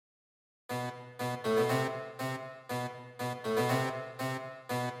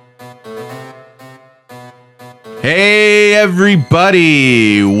Hey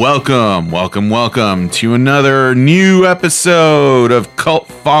everybody! Welcome to another new episode of Cult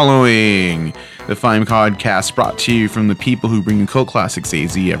Following, the fine podcast brought to you from the people who bring you Cult Classics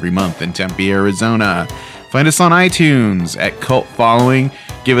AZ every month in Tempe, Arizona. Find us on iTunes at Cult Following.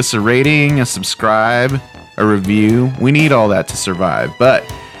 Give us a rating, a subscribe, a review. We need all that to survive.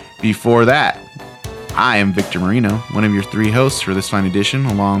 But before that, I am Victor Marino, one of your three hosts for this fine edition,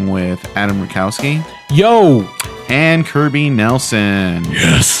 along with Adam Rakowski. Yo! And Kirby Nelson.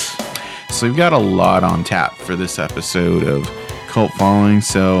 Yes. So we've got a lot on tap for this episode of Cult Following.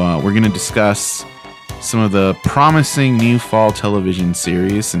 So we're going to discuss some of the promising new fall television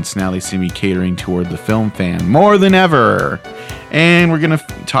series, since now they seem to be catering toward the film fan more than ever. And we're going to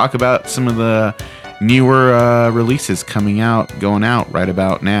talk about some of the newer releases going out right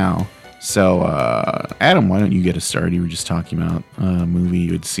about now. So, Adam, why don't you get us started? You were just talking about a movie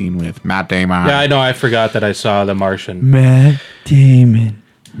you had seen with Matt Damon. Yeah, I know. I forgot that I saw The Martian. Matt Damon.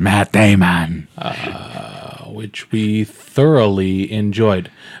 Which we thoroughly enjoyed.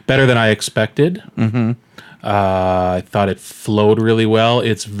 Better than I expected. Mm-hmm. I thought it flowed really well.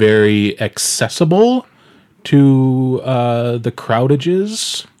 It's very accessible to the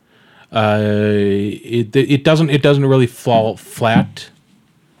crowdages. It doesn't really fall flat.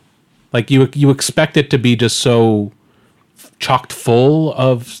 Like you expect it to be just so chocked full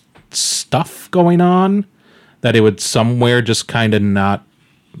of stuff going on that it would somewhere just kind of not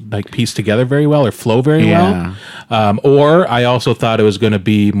like piece together very well or flow very well. Or I also thought it was going to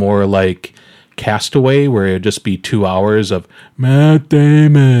be more like Castaway, where it'd just be 2 hours of Matt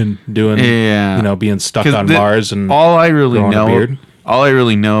Damon doing, being stuck on Mars and all I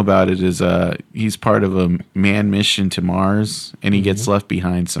really know about it is he's part of a manned mission to Mars, and he gets left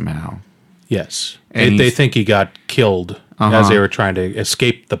behind somehow. Yes. They think he got killed as they were trying to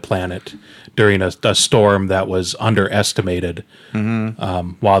escape the planet during a storm that was underestimated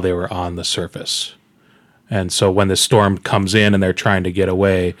while they were on the surface. And so when the storm comes in and they're trying to get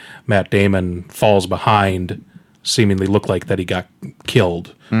away, Matt Damon falls behind, seemingly look like that he got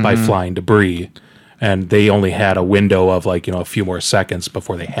killed by flying debris. And they only had a window of a few more seconds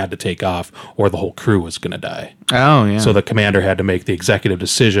before they had to take off, or the whole crew was going to die. Oh, yeah. So the commander had to make the executive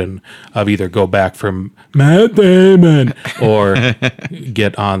decision of either go back from Matt Damon or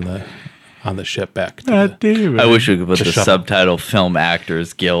get on the ship back. Matt Damon. I wish we could put the subtitle Film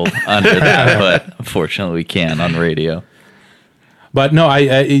Actors Guild under that, but unfortunately we can't on radio. But no,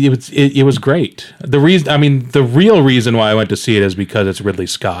 it was great. The real reason why I went to see it is because it's Ridley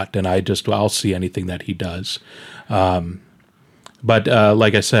Scott, and I'll see anything that he does. But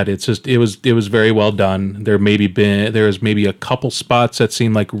like I said, it was very well done. There was maybe a couple spots that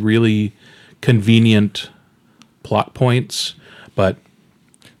seemed like really convenient plot points, but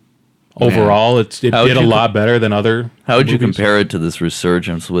overall it did a lot better than other. How would you movies. compare it to this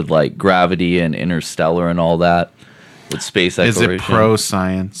resurgence with like Gravity and Interstellar and all that? With space exploration. Is it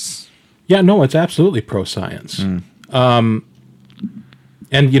pro-science? Yeah, no, it's absolutely pro-science. And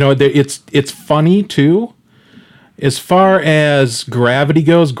it's funny too. As far as Gravity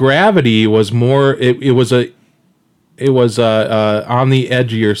goes, Gravity was more. It was on the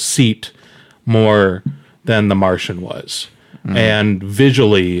edge of your seat more than The Martian was, and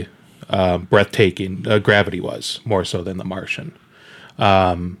visually breathtaking. Gravity was more so than The Martian.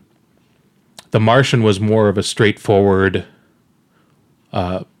 The Martian was more of a straightforward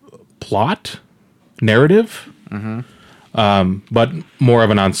plot, narrative, but more of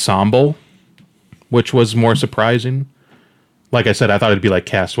an ensemble, which was more surprising. Like I said, I thought it'd be like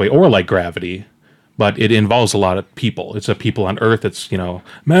Castaway or like Gravity, but it involves a lot of people. It's a people on Earth. It's,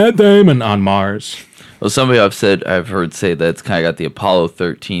 Matt Damon on Mars. Well, somebody I've heard say that it's kind of got the Apollo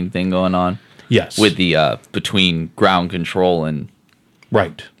 13 thing going on. Yes. With the between ground control and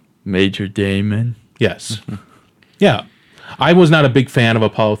right. Major Damon. Yes. Yeah. I was not a big fan of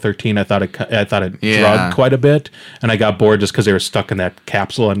Apollo 13. I thought it drugged quite a bit, and I got bored just because they were stuck in that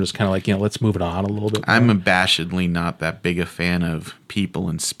capsule. I'm just kind of like, let's move it on a little bit more. I'm abashedly not that big a fan of people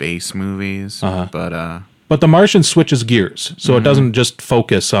in space movies, but The Martian switches gears, so it doesn't just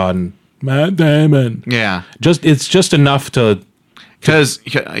focus on Matt Damon. Yeah. It's just enough to Because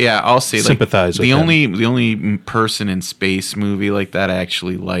I'll say sympathize with the him. the only person in space movie like that I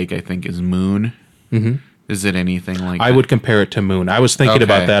actually like, I think, is Moon. Mm-hmm. Is it anything like that? I would compare it to Moon. I was thinking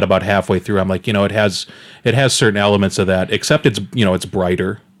about that about halfway through. I'm like, it has certain elements of that, except it's it's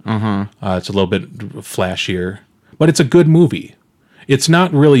brighter. It's a little bit flashier, but it's a good movie. It's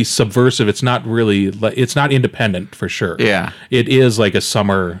not really subversive. It's not independent for sure. Yeah, it is like a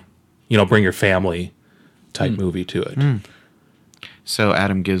summer, bring your family type movie to it. So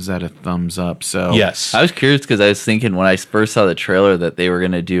Adam gives that a thumbs up. So Yes. I was curious because I was thinking when I first saw the trailer that they were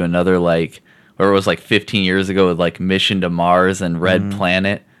going to do another like, or it was like 15 years ago with like Mission to Mars and Red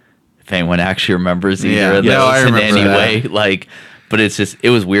Planet. If anyone actually remembers either of those I in remember any that. way, like, but it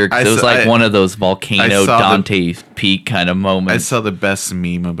was weird. 'Cause it was like one of those volcano Dante Peak kind of I moments. saw the best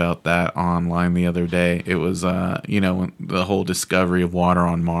meme about that online the other day. It was, the whole discovery of water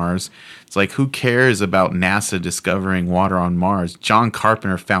on Mars. It's like, who cares about NASA discovering water on Mars? John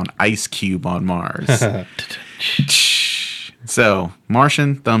Carpenter found Ice Cube on Mars. So,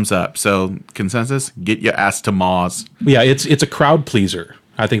 Martian, thumbs up. So, consensus, get your ass to Mars. Yeah, it's a crowd pleaser.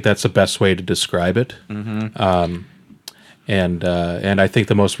 I think that's the best way to describe it. And I think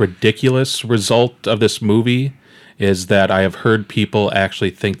the most ridiculous result of this movie is that I have heard people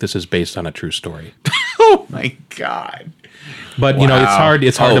actually think this is based on a true story. Oh my God. But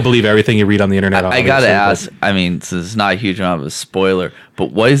it's hard to believe everything you read on the internet. I gotta ask. I mean, so it's not a huge amount of a spoiler,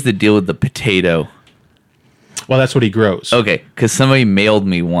 but what is the deal with the potato? Well, that's what he grows. Okay, because somebody mailed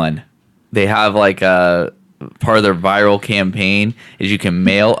me one. They have like a part of their viral campaign is you can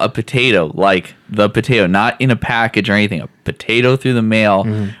mail a potato, like the potato, not in a package or anything, a potato through the mail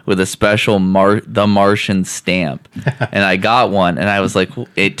with a special The Martian stamp. And I got one, and I was like,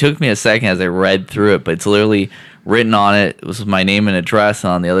 it took me a second as I read through it, but it's literally written on it. It was my name and address,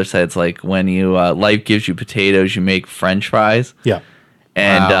 and on the other side, it's like, when you life gives you potatoes, you make French fries. Yeah.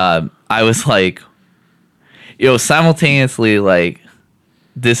 And I was like, simultaneously, like,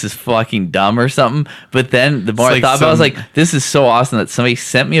 this is fucking dumb or something. But then the more I thought about it, I was like, this is so awesome that somebody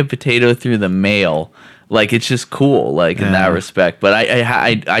sent me a potato through the mail. Like, it's just cool, like, in that respect. But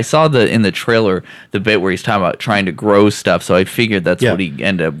I saw in the trailer the bit where he's talking about trying to grow stuff, so I figured that's what he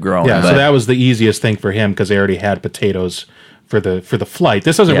ended up growing. Yeah, but so that was the easiest thing for him because they already had potatoes for the flight.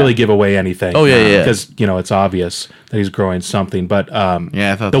 This doesn't really give away anything. Oh, yeah. Because, it's obvious that he's growing something. But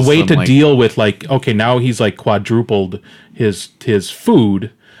I thought the way to deal with, like, okay, now he's, like, quadrupled his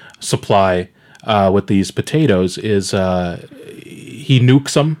food supply with these potatoes is he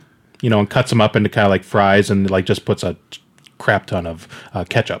nukes them, and cuts them up into kind of like fries and, like, just puts a crap ton of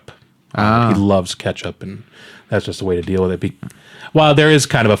ketchup. He loves ketchup, and that's just the way to deal with it. Well, there is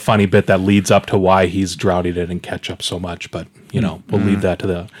kind of a funny bit that leads up to why he's drowning it in ketchup so much, but, we'll leave that to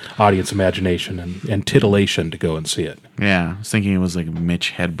the audience imagination and titillation to go and see it. Yeah, I was thinking it was like a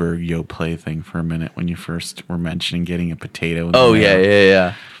Mitch Hedberg Yo Play thing for a minute when you first were mentioning getting a potato.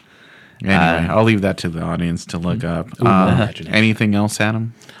 Yeah. Anyway, I'll leave that to the audience to look up. Anything else,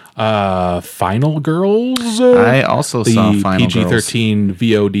 Adam? Final Girls. I also saw Final Girls. PG-13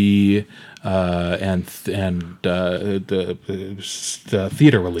 VOD and the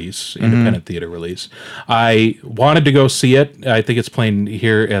theater release, independent theater release. I wanted to go see it. I think it's playing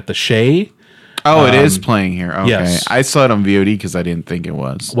here at the Shea. Oh, it is playing here. Okay. Yes. I saw it on VOD because I didn't think it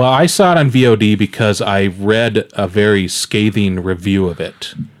was. Well, I saw it on VOD because I read a very scathing review of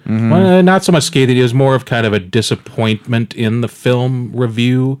it. Well, not so much scathing. It was more of kind of a disappointment in the film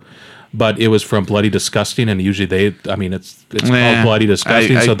review. But it was from Bloody Disgusting, and usually it's called Bloody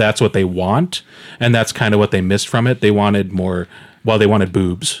Disgusting, so that's what they want. And that's kind of what they missed from it. They wanted more, they wanted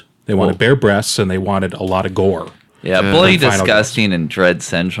boobs. They wanted bare breasts, and they wanted a lot of gore. Yeah, Bloody Disgusting and Dread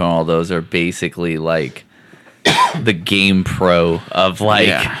Central and all those are basically like the Game Pro of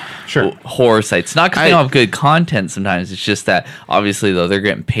horror sites. Not because they don't have good content sometimes. It's just that obviously, though, they're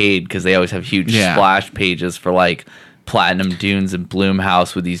getting paid because they always have huge splash pages for like Platinum Dunes and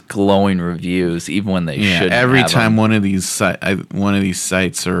Blumhouse with these glowing reviews, even when they shouldn't. Every time one of these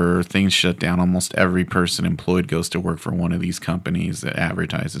sites or things shut down, almost every person employed goes to work for one of these companies that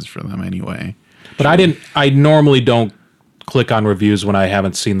advertises for them anyway. But I normally don't click on reviews when I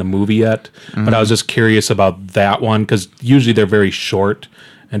haven't seen the movie yet. But I was just curious about that one because usually they're very short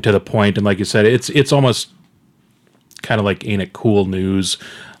and to the point. And like you said, it's almost kind of like Ain't It Cool News.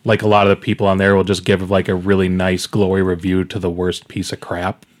 Like a lot of the people on there will just give like a really nice glowy review to the worst piece of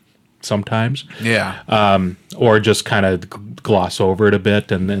crap sometimes. Yeah. Or just kind of gloss over it a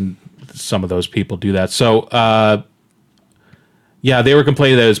bit. And then some of those people do that. So, yeah, they were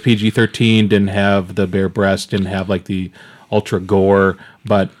complaining that it was PG-13, didn't have the bare breast, didn't have like the ultra gore,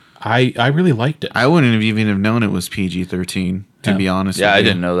 but I really liked it. I wouldn't have even have known it was PG-13, to be honest with you. Yeah, I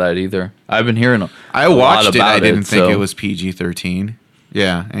didn't know that either. I've been hearing I watched it, I didn't think it was PG-13.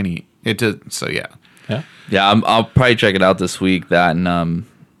 Yeah, it did, so yeah. Yeah, I'll probably check it out this week, that, and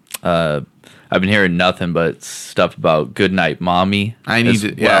I've been hearing nothing but stuff about Goodnight Mommy. I need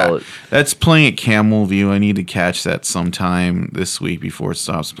to, that's playing at Camel View. I need to catch that sometime this week before it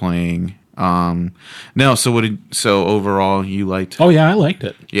stops playing. No, so overall you liked? Oh yeah, I liked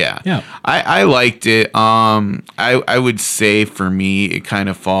it. Yeah. Yeah. I liked it. I would say for me it kind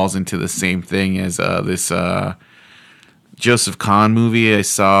of falls into the same thing as this Joseph Kahn movie I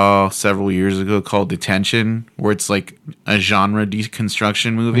saw several years ago called Detention, where it's like a genre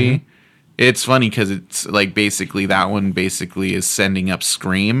deconstruction movie. Mm-hmm. It's funny because it's like basically that one basically is sending up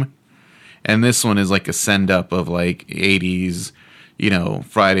Scream, and this one is like a send up of like 80s,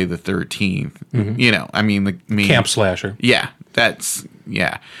 Friday the 13th. Mm-hmm. I mean the main camp slasher. Yeah, but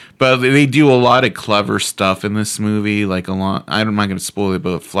they do a lot of clever stuff in this movie, like a lot. I'm not going to spoil it,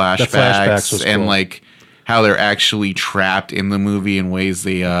 but flashbacks was and cool. like how they're actually trapped in the movie in ways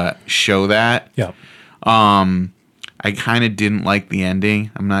they show that. Yeah. I kind of didn't like the ending.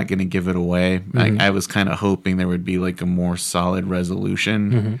 I'm not going to give it away. Mm-hmm. I was kind of hoping there would be like a more solid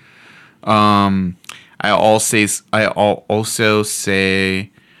resolution. Mm-hmm. I also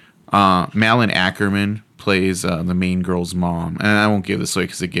say Malin Ackerman plays the main girl's mom, and I won't give this away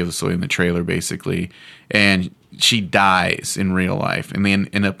because it gives this away in the trailer basically. And she dies in real life, and they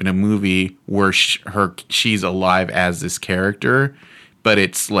end up in a movie where she's alive as this character, but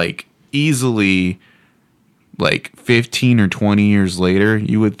it's like easily like 15 or 20 years later,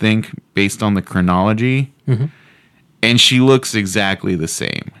 you would think, based on the chronology. Mm-hmm. And she looks exactly the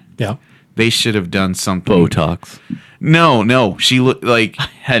same. Yeah. They should have done something. Botox. No. She look like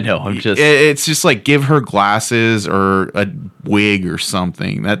I know. I'm just. It's just like give her glasses or a wig or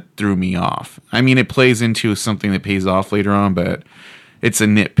something. That threw me off. I mean, it plays into something that pays off later on, but it's a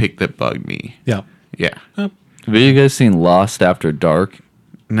nitpick that bugged me. Yeah. Yeah. Have you guys seen Lost After Dark?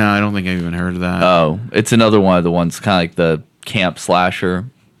 No, I don't think I've even heard of that. Oh, it's another one of the ones kind of like the camp slasher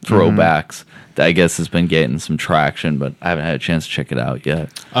throwbacks that I guess has been getting some traction, but I haven't had a chance to check it out yet.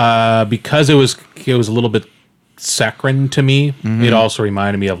 Because it was a little bit saccharine to me. Mm-hmm. It also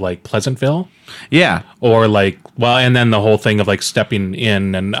reminded me of like Pleasantville. Yeah. Or like, and then the whole thing of like stepping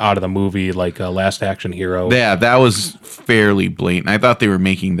in and out of the movie, like Last Action Hero. Yeah, that was fairly blatant. I thought they were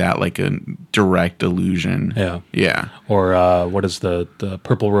making that like a direct allusion. Yeah. Yeah. Or what is the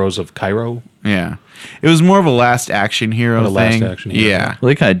Purple Rose of Cairo? Yeah. It was more of a Last Action Hero thing. Last Action Hero. Yeah. Well,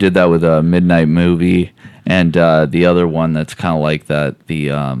 they kind of did that with a Midnight Movie, and the other one that's kind of like that,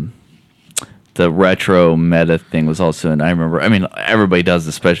 the retro meta thing was also, and I remember, I mean, everybody does,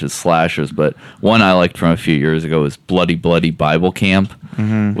 especially slashers, but one I liked from a few years ago was Bloody Bloody Bible Camp,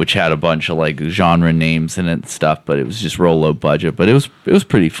 which had a bunch of like genre names in it and stuff, but it was just real low budget, but it was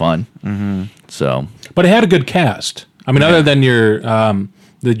pretty fun. Mm-hmm. So, but it had a good cast. I mean, other than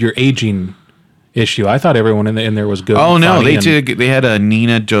your aging issue, I thought everyone in there was good. Oh no, they had a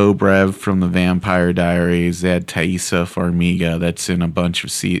Nina Dobrev from the Vampire Diaries. They had Taissa Farmiga that's in a bunch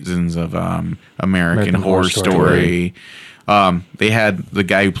of seasons of American Horror Story. They had the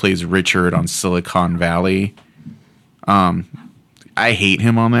guy who plays Richard on Silicon Valley. I hate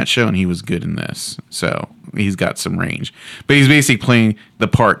him on that show, and he was good in this. So he's got some range, but he's basically playing the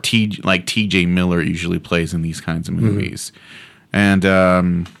part like T.J. Miller usually plays in these kinds of movies. And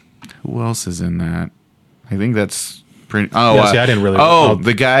who else is in that? I think that's pretty. Oh, yeah, see, I didn't really.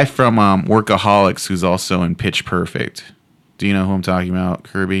 The guy from Workaholics, who's also in Pitch Perfect. Do you know who I'm talking about,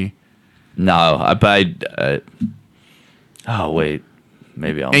 Kirby? No, oh wait,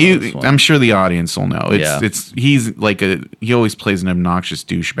 maybe I'll. Know this one. I'm sure the audience will know. He's like he always plays an obnoxious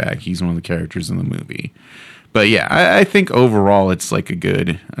douchebag. He's one of the characters in the movie. But yeah, I think overall it's like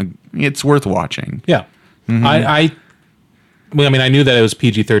it's worth watching. Yeah, mm-hmm. I mean, I knew that it was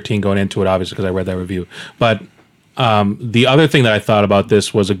PG-13 going into it, obviously, because I read that review. But the other thing that I thought about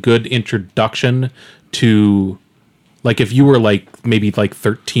this was a good introduction to, like, if you were like maybe like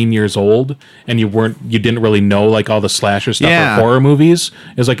 13 years old and you didn't really know like all the slasher stuff or horror movies.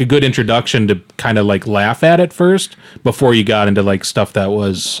 It was like a good introduction to kind of like laugh at it first before you got into like stuff that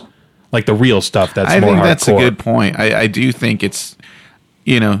was like the real stuff. That's more hardcore. I think that's a good point. I do think it's.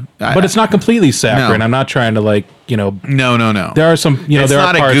 But it's not completely saccharine. No. I'm not trying to like, No. There are some, it's there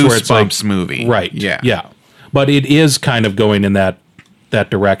not are parts a where it's like movie, right? Yeah, yeah. But it is kind of going in that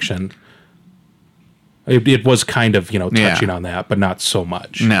direction. It was kind of touching on that, but not so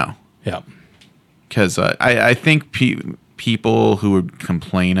much. No. Yeah. Because I think people who would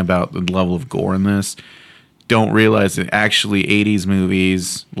complain about the level of gore in this don't realize that actually 80s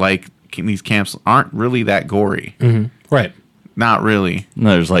movies like these camps aren't really that gory. Mm-hmm. Right. Not really.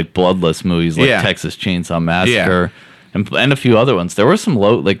 No, there's like bloodless movies like Texas Chainsaw Massacre and a few other ones. There were some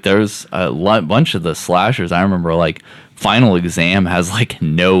there's a bunch of the slashers. I remember like Final Exam has like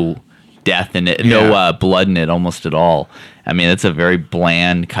no death in it, no blood in it almost at all. I mean, it's a very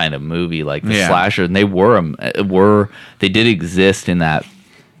bland kind of movie like the slasher, and they did exist in that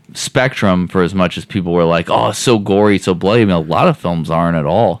spectrum for as much as people were like, oh, it's so gory, so bloody. I mean, a lot of films aren't at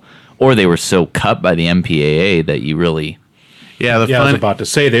all. Or they were so cut by the MPAA that you really... I was about to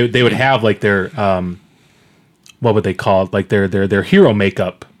say, they would have like their, what would they call it? Like their hero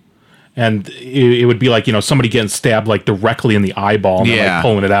makeup. And it would be like, somebody getting stabbed like directly in the eyeball and then, like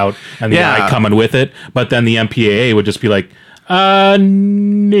pulling it out and the eye coming with it. But then the MPAA would just be like,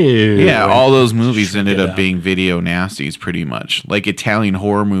 no. Yeah, all those movies ended up being video nasties pretty much. Like Italian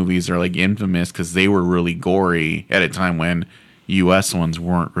horror movies are like infamous because they were really gory at a time when US ones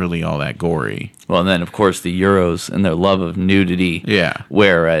weren't really all that gory. Well, and then of course the Euros and their love of nudity. Yeah.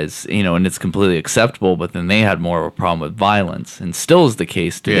 Whereas, and it's completely acceptable, but then they had more of a problem with violence, and still is the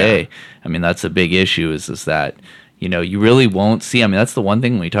case today. Yeah. I mean, that's a big issue is that, you really won't see. I mean, that's the one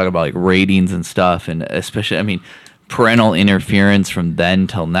thing when we talk about like ratings and stuff, and especially, parental interference from then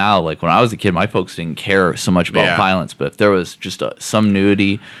till now. Like when I was a kid, my folks didn't care so much about violence, but if there was just some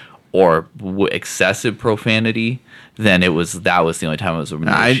nudity or excessive profanity, then that was the only time it was an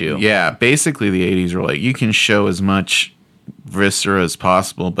issue. Yeah, basically the 80s were like, you can show as much viscera as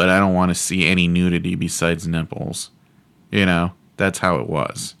possible, but I don't want to see any nudity besides nipples. That's how it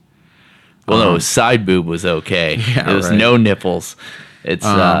was. Well, no, side boob was okay. Yeah, there was no nipples. It's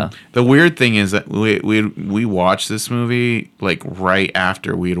the weird thing is that we watched this movie like right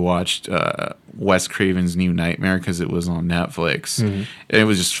after we had watched Wes Craven's New Nightmare because it was on Netflix, and it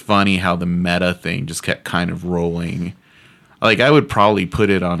was just funny how the meta thing just kept kind of rolling. Like I would probably put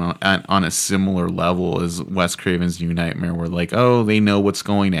it on a similar level as Wes Craven's New Nightmare, where like, oh, they know what's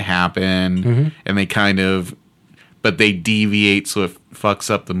going to happen, and they kind of, but they deviate so it fucks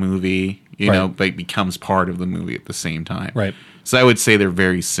up the movie. Like becomes part of the movie at the same time. Right. So I would say they're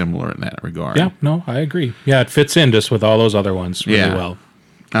very similar in that regard. Yeah, no, I agree. Yeah, it fits in just with all those other ones really well.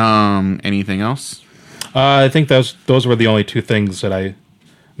 Anything else? I think those were the only two things that I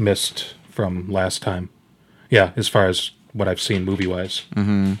missed from last time. Yeah, as far as what I've seen movie-wise.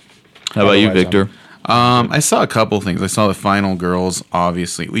 Mm-hmm. How about you, Victor? I saw a couple things. I saw The Final Girls,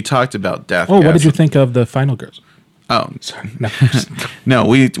 obviously. We talked about Deathgasm. Oh, what did you think of The Final Girls? Oh, sorry. No, no.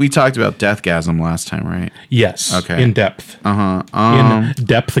 We talked about Deathgasm last time, right? Yes. Okay. In depth. In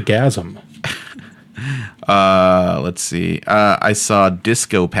depthgasm. Let's see. I saw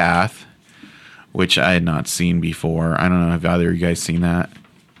Disco Path, which I had not seen before. I don't know. Have either of you guys seen that?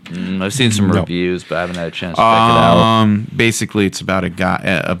 I've seen some reviews, but I haven't had a chance to check it out. Basically, it's about a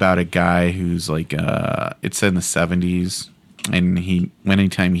guy who's like it's set in the 70s. And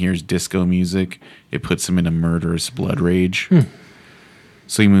anytime he hears disco music, it puts him in a murderous blood rage.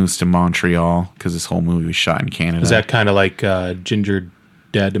 So he moves to Montreal because this whole movie was shot in Canada. Is that kind of like Ginger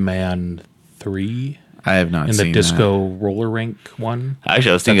Dead Man 3? I have not seen in the disco roller rink one. Actually,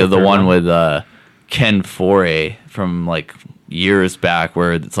 I was thinking of the one with Ken Foray from like years back,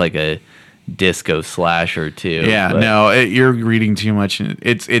 where it's like a disco slasher too. Yeah, no, you're reading too much.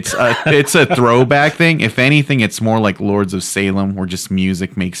 It's a throwback thing. If anything, it's more like Lords of Salem, where just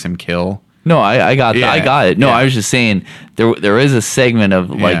music makes him kill. No, I got it. No, I was just saying there is a segment of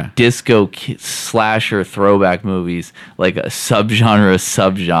like disco slasher throwback movies, like a subgenre.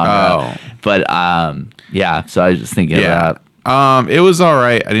 Oh. But so I was just thinking of that. It was all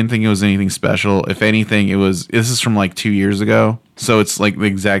right. I didn't think it was anything special. If anything, this is from like 2 years ago. So it's like the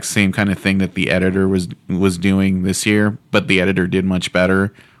exact same kind of thing that the editor was doing this year, but the editor did much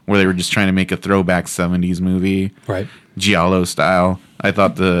better, where they were just trying to make a throwback 70s movie. Right. Giallo style. I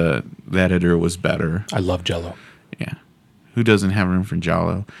thought the editor was better. I love Jello. Yeah. Who doesn't have room for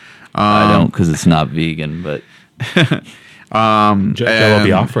Giallo? I don't, because it's not vegan, but Jello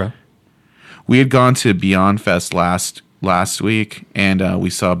Biafra. We had gone to Beyond Fest last week, and we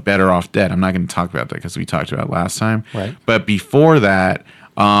saw Better Off Dead. I'm not going to talk about that because we talked about it last time. Right. But before that,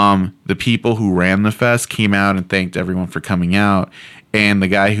 the people who ran the fest came out and thanked everyone for coming out. And the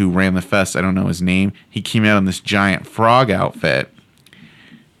guy who ran the fest, I don't know his name, he came out in this giant frog outfit.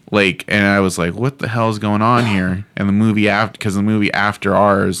 And I was like, what the hell is going on here? And the movie after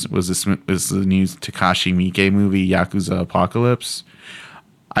ours was the new Takashi Miike movie, Yakuza Apocalypse.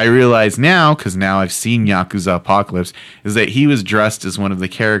 I realize now, because now I've seen Yakuza Apocalypse, is that he was dressed as one of the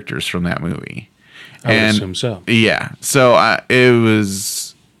characters from that movie. I would assume so. Yeah. So it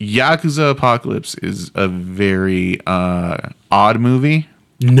was... Yakuza Apocalypse is a very odd movie.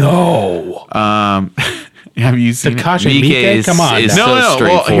 No. Have you seen Takashi Miike? Come on. No.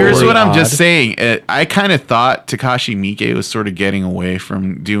 Well, here's what I'm just saying. I kind of thought Takashi Miike was sort of getting away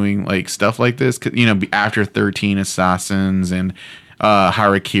from doing like stuff like this. After 13 Assassins and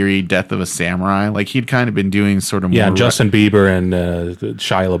Harakiri, Death of a Samurai, like he'd kind of been doing sort of more. Yeah, Justin Bieber and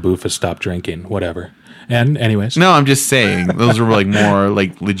Shia LaBeouf has stopped drinking. Whatever. And anyways, No, I'm just saying those were like more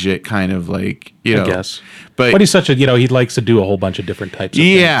like legit kind of like, you know. I guess. But But he's such a, he likes to do a whole bunch of different types of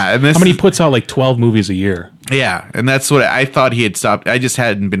yeah, things. and this I mean, he puts out like 12 movies a year. yeah, and that's what I thought he had stopped. I just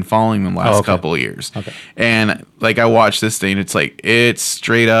hadn't been following them last Oh, okay. couple of years. Okay. And like I watched this thing, it's like it's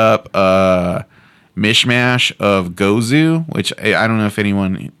straight up mishmash of Gozu, which I don't know if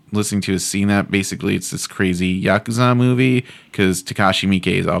anyone listening to has seen that. Basically, it's this crazy Yakuza movie because Takashi Miike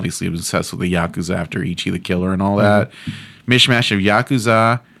is obviously obsessed with the Yakuza after Ichi the Killer and all that. Mishmash of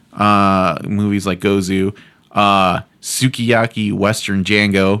Yakuza movies like Gozu, Sukiyaki Western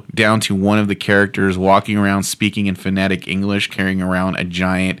Django, down to one of the characters walking around speaking in phonetic English, carrying around a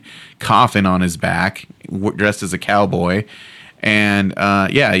giant coffin on his back, dressed as a cowboy. And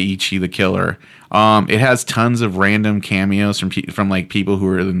Ichi the Killer. It has tons of random cameos from like people who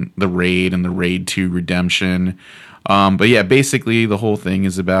are in the Raid and the Raid 2 Redemption. But yeah, basically the whole thing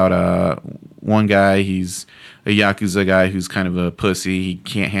is about one guy. He's a Yakuza guy who's kind of a pussy. He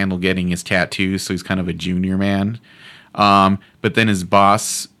can't handle getting his tattoos, so he's kind of a junior man. But then his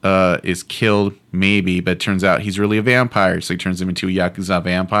boss is killed, maybe, but it turns out he's really a vampire, so he turns him into a Yakuza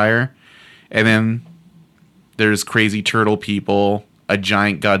vampire. And then there's crazy turtle people, a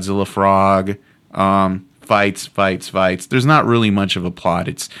giant Godzilla frog, fights. There's not really much of a plot.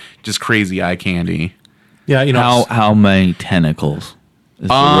 It's just crazy eye candy. Yeah, How many tentacles is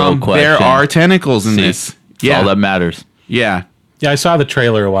the real question. There are tentacles in See, this. That's all that matters. Yeah. I saw the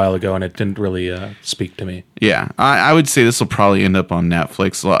trailer a while ago and it didn't really speak to me. Yeah, I would say this will probably end up on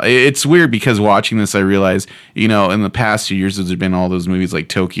Netflix. It's weird because watching this, I realize, in the past 2 years, there's been all those movies like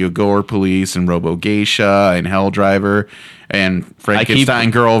Tokyo Gore Police and Robo Geisha and Hell Driver and Frankenstein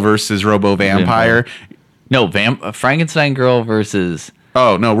Girl versus Robo Vampire. No, Frankenstein Girl versus...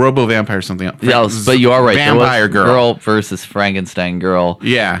 Oh, no, Robo Vampire is something else. Yeah, but you are right. Vampire Girl versus Frankenstein Girl.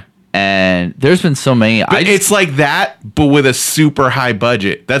 Yeah. And there's been so many. It's like that, but with a super high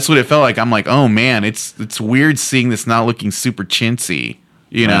budget. That's what it felt like. I'm like, oh man, it's weird seeing this not looking super chintzy.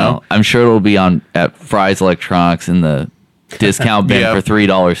 You know, I'm sure it'll be on at Fry's Electronics in the discount bin Yep. for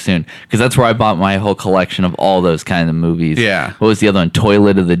 $3 soon, because that's where I bought my whole collection of all those kind of movies. Yeah. What was the other one?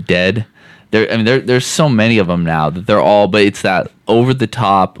 Toilet of the Dead. There's so many of them now that they're all, but it's that over the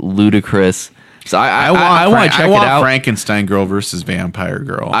top, ludicrous. So I want to check it out. Frankenstein Girl versus Vampire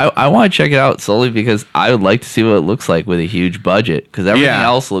Girl. I want to check it out solely because I would like to see what it looks like with a huge budget, because everything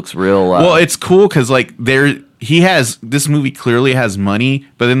else looks real. Well, it's cool because like this movie clearly has money,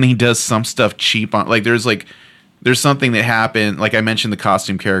 but then he does some stuff cheap on. Like there's something that happened. Like I mentioned the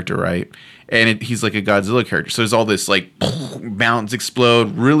costume character, right? And he's like a Godzilla character. So there's all this like mountains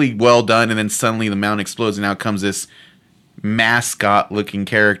explode, really well done, and then suddenly the mountain explodes, and out comes this mascot looking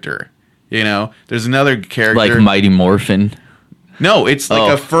character. There's another character like Mighty Morphin. No, it's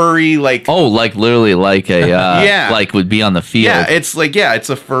like a furry, like like literally like a like would be on the field. Yeah, it's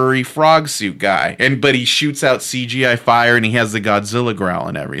a furry frog suit guy, but he shoots out CGI fire and he has the Godzilla growl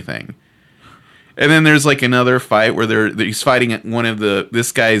and everything. And then there's like another fight where he's fighting one of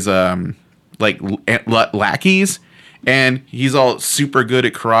this guy's lackeys, and he's all super good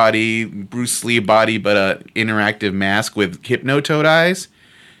at karate, Bruce Lee body, but a interactive mask with Hypnotoad eyes.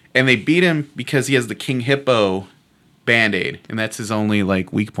 And they beat him because he has the King Hippo Band-Aid, and that's his only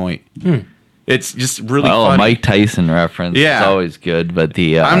like weak point. It's just really funny. A Mike Tyson reference. Yeah. It's always good, but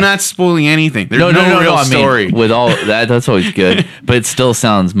I'm not spoiling anything. There's no real story. I mean, with all that's always good, but it still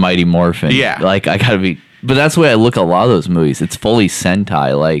sounds Mighty Morphin. Yeah. Like I gotta be. But that's the way I look at a lot of those movies. It's fully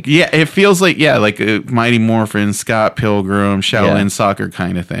Sentai. Like it feels like like a Mighty Morphin, Scott Pilgrim, Shaolin Soccer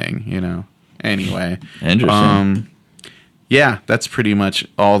kind of thing. Anyway, interesting. That's pretty much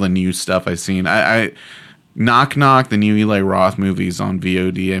all the new stuff I've seen. I Knock Knock, the new Eli Roth movie's on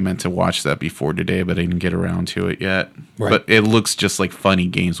VOD. I meant to watch that before today, but I didn't get around to it yet. Right. But it looks just like funny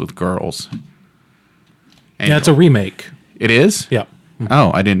games with girls. Anyway. Yeah, it's a remake. It is? Yeah.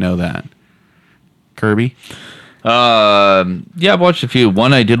 Oh, I didn't know that. Kirby? I've watched a few.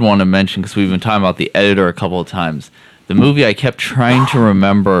 One I did want to mention because we've been talking about The Editor a couple of times. The movie I kept trying to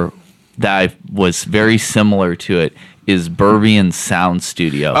remember that was very similar to it is Burbian Sound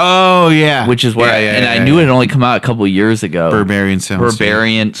Studio. Oh, yeah. Which is where I knew it had only come out a couple of years ago. Berberian Sound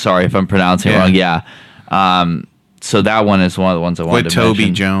Studio. Sorry if I'm pronouncing it wrong. Yeah. So that one is one of the ones I wanted to mention. With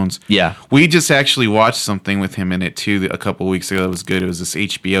Toby Jones. Yeah. We just actually watched something with him in it, too, a couple of weeks ago that was good. It was this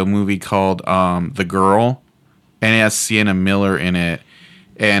HBO movie called The Girl, and it has Sienna Miller in it.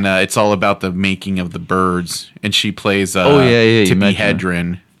 And it's all about the making of the birds. And she plays Tippi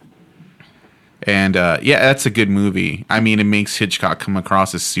Hedren. And that's a good movie. I mean, it makes Hitchcock come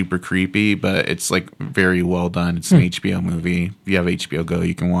across as super creepy, but it's like very well done. It's an HBO movie. If you have HBO Go,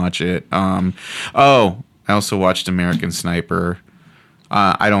 you can watch it. I also watched American Sniper.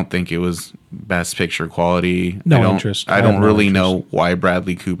 I don't think it was Best Picture quality. Interest. I don't really know why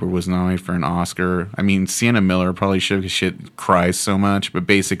Bradley Cooper was nominated for an Oscar. I mean, Sienna Miller probably should, because shit cries so much. But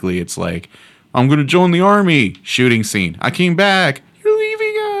basically, it's like, I'm going to join the army. Shooting scene. I came back. You're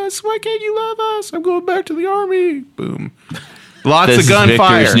leaving us. Why can't you love us? I'm going back to the army. Boom. Lots of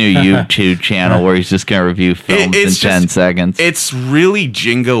gunfire. Victor's new YouTube channel where he's just going to review films in 10 seconds. It's really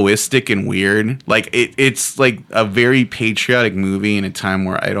jingoistic and weird. Like it's like a very patriotic movie in a time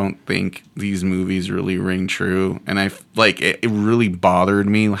where I don't think these movies really ring true. And it really bothered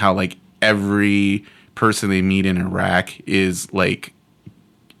me how like every person they meet in Iraq is like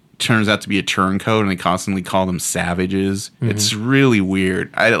turns out to be a turncoat, and they constantly call them savages. Mm-hmm. It's really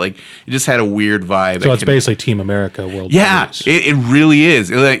weird. It just had a weird vibe. So it's basically Team America World. Yeah, it really is.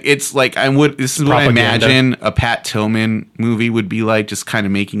 This is what I imagine a Pat Tillman movie would be like, just kind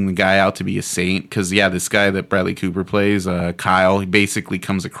of making the guy out to be a saint. Because this guy that Bradley Cooper plays, Kyle, he basically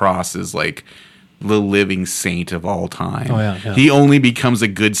comes across as like the living saint of all time. Oh, yeah. He only becomes a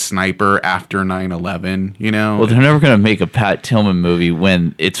good sniper after 9/11, Well, they're never going to make a Pat Tillman movie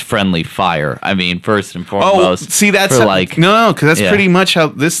when it's friendly fire. I mean, first and foremost. Oh, see, that's because that's pretty much how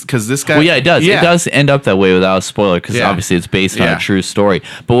this guy. Well, yeah, it does. Yeah. It does end up that way without a spoiler, because obviously it's based on a true story.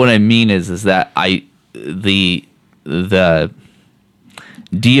 But what I mean is that the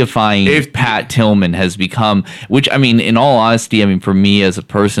deifying Pat Tillman has become, which, I mean, in all honesty, I mean, for me as a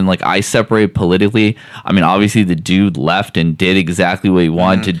person, like, I separate politically. I mean, obviously the dude left and did exactly what he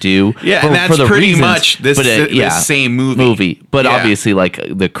wanted to do. Yeah, and that's pretty much this same movie. But obviously, like,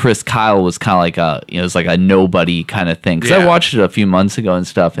 the Chris Kyle was kind of like it was like a nobody kind of thing. Because I watched it a few months ago and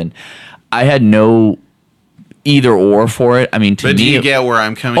stuff, and I had no either or for it. I mean, to me, do you get where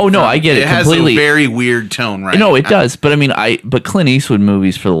I'm coming from? Oh no, I get it completely. It has a very weird tone, right? No, it does. But I mean, but Clint Eastwood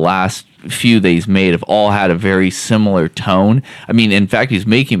movies for the last few that he's made have all had a very similar tone. I mean, in fact, he's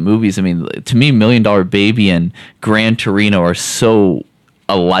making movies. I mean, to me, $1 Million Baby and Gran Torino are so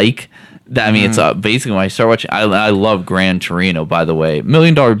alike. I mean, it's basically when I start watching. I love Gran Torino, by the way. $1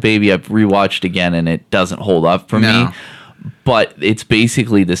 Million Baby, I've rewatched again, and it doesn't hold up for me. But it's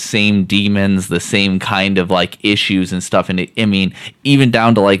basically the same demons, the same kind of like issues and stuff. And I mean, even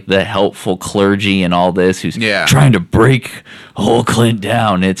down to like the helpful clergy and all this, who's trying to break whole Clint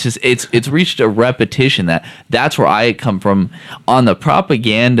down. It's just it's reached a repetition that's where I come from on the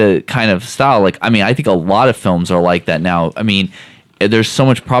propaganda kind of style. Like, I mean, I think a lot of films are like that now. I mean, there's so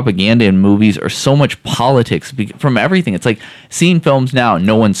much propaganda in movies, or so much politics from everything. It's like seeing films now,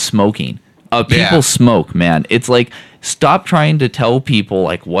 no one's smoking. People smoke, man. It's like, stop trying to tell people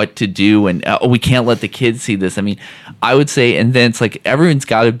like what to do, and we can't let the kids see this. I mean, I would say, and then it's like everyone's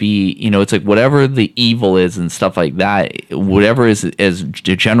got to be, it's like whatever the evil is and stuff like that, whatever is as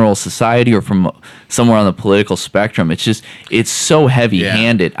general society or from somewhere on the political spectrum. It's so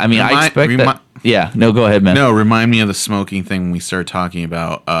heavy-handed. I mean, I expect that. Yeah, no, go ahead, man. No, remind me of the smoking thing when we start talking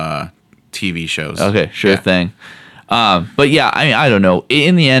about TV shows. Okay, sure thing. But yeah, I mean, I don't know.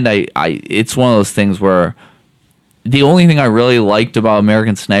 In the end, it's one of those things where the only thing I really liked about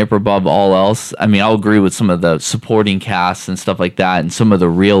American Sniper above all else, I mean, I'll agree with some of the supporting casts and stuff like that, and some of the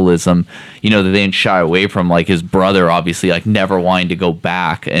realism, that they didn't shy away from, like his brother, obviously, like never wanting to go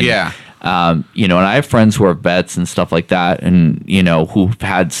back. And, and I have friends who are vets and stuff like that, and, who've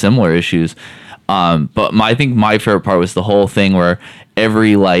had similar issues. But I think my favorite part was the whole thing where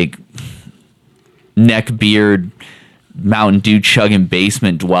every, like, neckbeard Mountain Dew chugging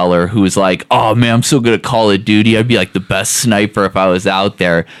basement dweller who was like, oh man, I'm so good at Call of Duty, I'd be like the best sniper if I was out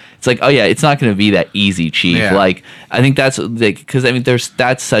there. It's like, oh yeah, it's not going to be that easy, Chief. Like, I think that's like, because I mean,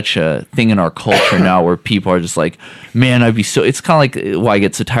 that's such a thing in our culture now where people are just like, man, I'd be so. It's kind of like why I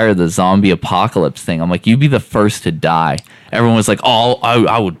get so tired of the zombie apocalypse thing. I'm like, you'd be the first to die. Everyone was like, oh,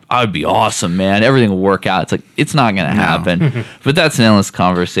 I would be awesome, man. Everything will work out. It's like, it's not going to happen. But that's an endless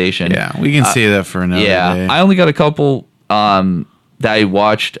conversation. Yeah, we can say that for another day. I only got a couple that I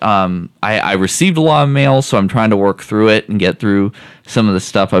watched. I received a lot of mail, so I'm trying to work through it and get through some of the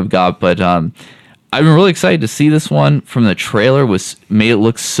stuff I've got. But I've been really excited to see this one. From the trailer, made it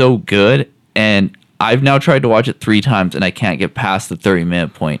look so good, and I've now tried to watch it 3 times, and I can't get past the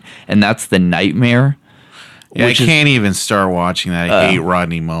 30-minute point, and that's The Nightmare. Yeah, I can't even start watching that. I hate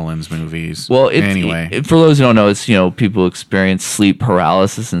Rodney Mullen's movies. Well, anyway, for those who don't know, it's people experience sleep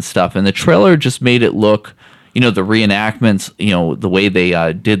paralysis and stuff, and the trailer just made it look, the reenactments, the way they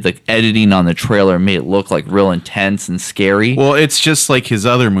did the editing on the trailer made it look like real intense and scary. Well, it's just like his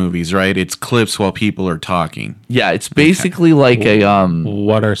other movies, right? It's clips while people are talking. Yeah, it's basically like a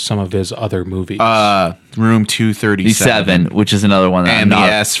What are some of his other movies? Room 237, which is another one that and I'm the not,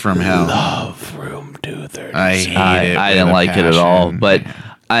 S from Hell. Love Room 237. I hate it. I with didn't a like it at all. passion. But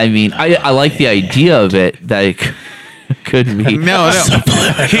I mean, I like the idea of it that it could be. No.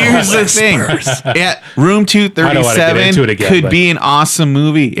 Here's the thing. Yeah, Room I don't wanna get into 237 it again, could but- be an awesome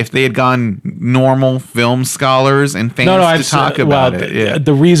movie if they had gone normal film scholars and fans to talk about it. Yeah.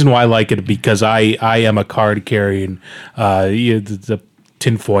 The reason why I like it because I am a card carrying, the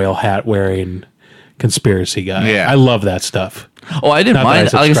tinfoil hat wearing conspiracy guy. Yeah. I love that stuff. Oh, I didn't Not that I mind. Like I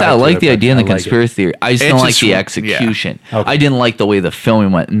said, I subscribe to like it, the but idea and the I like conspiracy theory. I just It don't like just- the yeah. execution. Okay. I didn't like the way the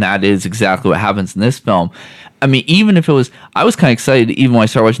filming went, and that is exactly what happens in this film. I mean, even if it was, I was kind of excited even when I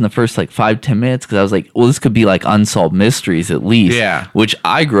started watching the first like 5-10 minutes because I was like, well, this could be like Unsolved Mysteries at least. Yeah. Which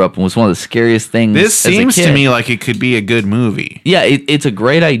I grew up and was one of the scariest things. This as a seems to kid. me like it could be a good movie. Yeah, it's a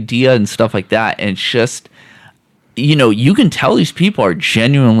great idea and stuff like that. And it's just, you can tell these people are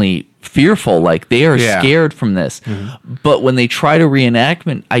genuinely fearful, like they are Yeah. scared from this. But when they try to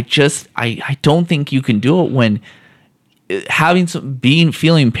reenactment, I don't think you can do it when having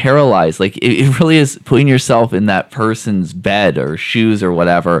feeling paralyzed. Like it really is putting yourself in that person's bed or shoes or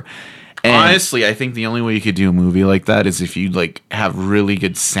whatever. And Honestly, I think the only way you could do a movie like that is if you like have really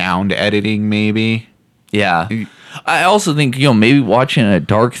good sound editing, maybe. yeah. I also think, maybe watching a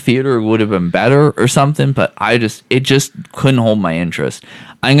dark theater would have been better or something, but it just couldn't hold my interest.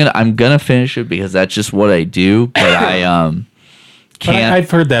 I'm gonna finish it because that's just what I do, but I But can't.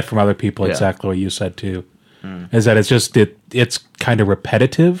 I've heard that from other people, Yeah. exactly what you said too. Is that it's just it's kind of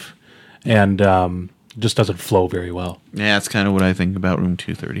repetitive and just doesn't flow very well. Yeah, that's kind of what I think about Room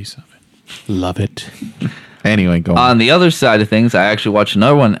 237. Love it. Anyway, go on. On the other side of things, I actually watched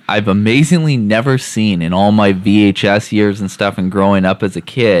another one I've amazingly never seen in all my VHS years and stuff and growing up as a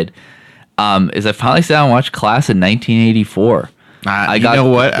kid. Is I finally sat down and watched Class of 1984. You know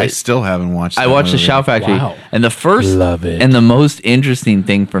what? I still haven't watched I that watched the movie. Shout Factory, Wow. and the first Love it. and the most interesting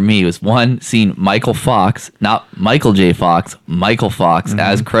thing for me was one, seeing Michael Fox, not Michael J. Fox, Michael Fox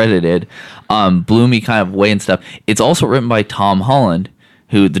as credited, blew me kind of away and stuff. It's also written by Tom Holland,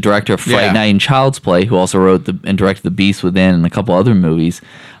 who the director of Fright Yeah. Night and Child's Play, who also wrote and directed The Beast Within and a couple other movies.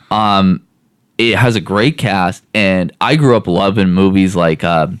 It has a great cast, and I grew up loving movies like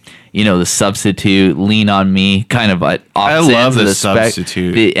The Substitute, Lean on Me, kind of opposite love ends of The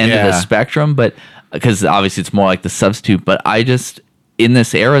Substitute. the end of Yeah. the spectrum, but because obviously it's more like The Substitute. But I just, in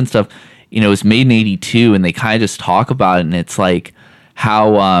this era and stuff, it was made in '82, and they kind of just talk about it, and it's like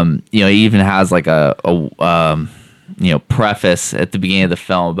how it even has like a preface at the beginning of the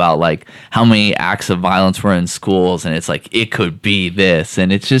film about like how many acts of violence were in schools, and it's like it could be this,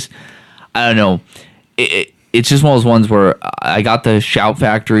 and it's just, I don't know, it's just one of those ones where I got the Shout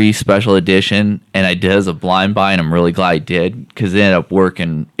Factory special edition, and I did as a blind buy, and I'm really glad I did because it ended up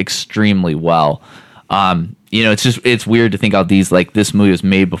working extremely well. It's weird to think how this movie was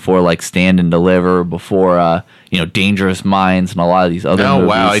made before like Stand and Deliver, before Dangerous Minds and a lot of these other movies. Oh,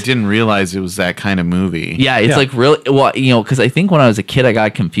 wow. I didn't realize it was that kind of movie. Yeah, it's like really well, because I think when I was a kid, I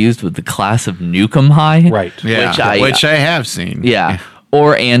got confused with the Class of Nukem High, Right. Yeah, which I have seen. Yeah,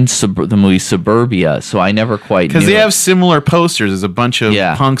 the movie Suburbia. So I never quite Because knew they it. have similar posters as a bunch of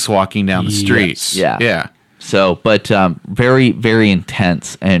Yeah. punks walking down the streets. Yeah. Yeah. So, but very, very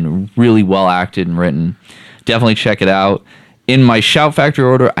intense and really well acted and written. Definitely check it out. In my Shout Factory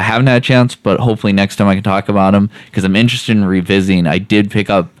order, I haven't had a chance, but hopefully next time I can talk about them because I'm interested in revisiting. I did pick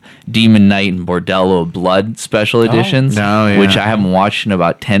up Demon Knight and Bordello of Blood special editions, yeah. which I haven't watched in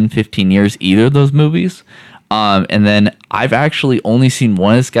about 10, 15 years, either of those movies. And then I've actually only seen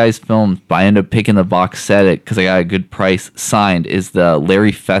one of this guy's films, but I ended up picking the box set because I got a good price signed, is the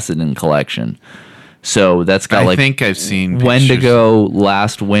Larry Fessenden collection. So that's got I think I've seen Wendigo,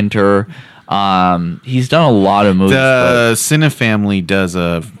 Last Winter. He's done a lot of movies. The Cine Family does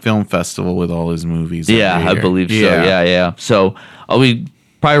a film festival with all his movies. Yeah, every I year. believe so. Yeah. So I'll be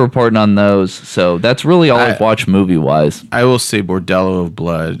probably reporting on those. So that's really all I've watched movie wise. I will say Bordello of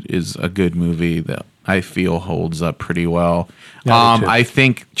Blood is a good movie that I feel holds up pretty well. Yeah, me too. I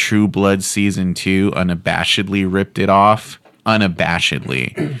think True Blood Season 2 unabashedly ripped it off.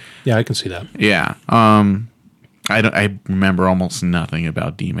 Unabashedly. Yeah, I can see that. Yeah. I remember almost nothing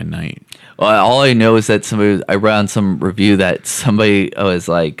about Demon Knight. Well, all I know is that I read on some review that somebody was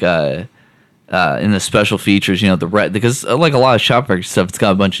like, in the special features, because like a lot of Shout Factory stuff, it's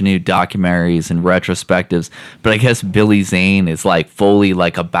got a bunch of new documentaries and retrospectives. But I guess Billy Zane is like fully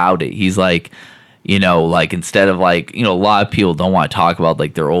like about it. He's like, You know, like instead of like, you know, a lot of people don't want to talk about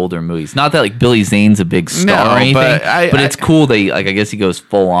like their older movies. Not that like Billy Zane's a big star or anything, but it's cool that like I guess he goes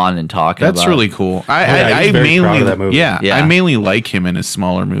full on and talking. That's really cool. I mainly like him in his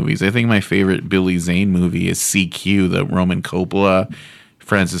smaller movies. I think my favorite Billy Zane movie is CQ, the Roman Coppola,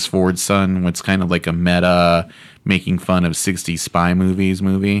 Francis Ford's son. What's kind of like a meta making fun of 60s spy movies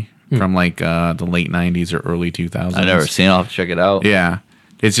movie from like the late 90s or early 2000s. I've never seen it. I'll have to check it out. Yeah.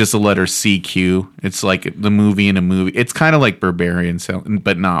 It's just a letter CQ. It's like the movie in a movie. It's kind of like Barbarian,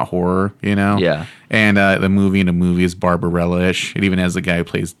 but not horror, you know? Yeah. And the movie in a movie is Barbarella-ish. It even has the guy who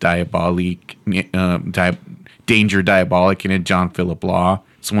plays Danger Diabolic in it, John Philip Law.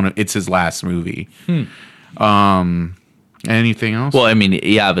 It's his last movie. Anything else? Well, I mean,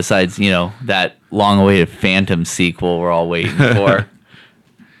 yeah, besides, you know, that long-awaited Phantom sequel we're all waiting for.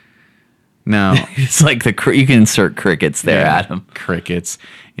 No. It's like you can insert crickets there, Adam. Crickets,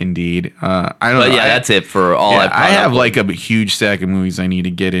 indeed. I don't know. But yeah, that's it for all I have like a huge stack of movies I need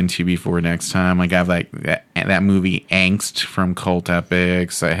to get into before next time. Like I have like that movie Angst from Cult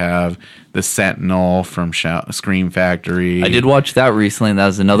Epics. I have The Sentinel from Scream Factory. I did watch that recently, and that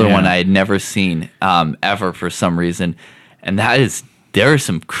was another one I had never seen ever for some reason. And there is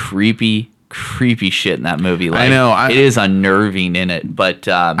some creepy shit in that movie. Like, I know it is unnerving in it, but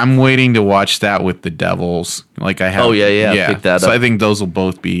I'm waiting to watch that with The Devils. Like I have. Oh yeah. Pick that up. So I think those will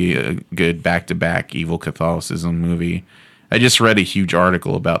both be a good back-to-back evil Catholicism movie. I just read a huge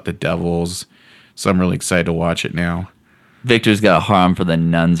article about The Devils, so I'm really excited to watch it now. Victor's got a harm for the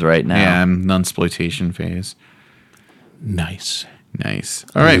nuns right now. Yeah, I'm nunsploitation phase. Nice.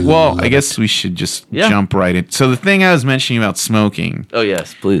 All right. Well, I guess we should just jump right in. So the thing I was mentioning about smoking. Oh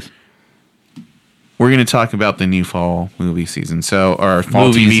yes, please. We're going to talk about the new fall movie season. So, our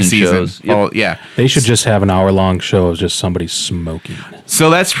fall TV season. Fall, They should just have an hour-long show of just somebody smoking. So,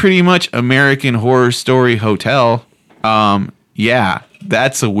 that's pretty much American Horror Story Hotel. Yeah,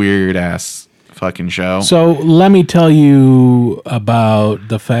 that's a weird-ass fucking show. So, let me tell you about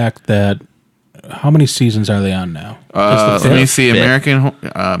the fact that how many seasons are they on now? Let me see. American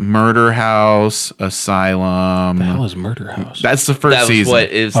Murder House, Asylum. The hell is Murder House? That's the first season. What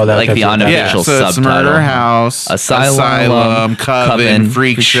is like the unofficial so subtitle. It's Murder House, Asylum, Coven,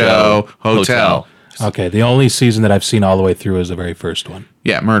 Freak Show, Hotel. Okay, the only season that I've seen all the way through is the very first one.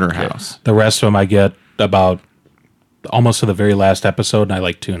 Yeah, Murder House. The rest of them I get about almost to the very last episode, and I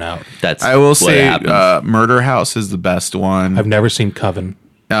like tune out. I will say Murder House is the best one. I've never seen Coven.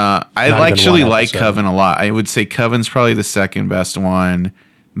 I actually like Coven a lot. I would say Coven's probably the second best one.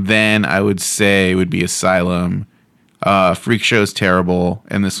 Then I would say it would be Asylum. Freak Show's terrible,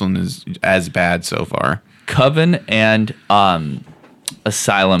 and this one is as bad so far. Coven and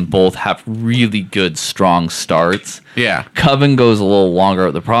Asylum both have really good, strong starts. Yeah. Coven goes a little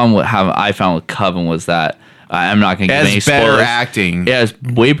longer. The problem I found with Coven was that I'm not going to give any spoilers. Better acting. Yeah, it's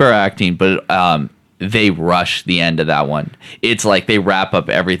way better acting, but they rush the end of that one. It's like they wrap up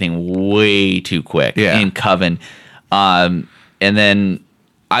everything way too quick in Coven. And then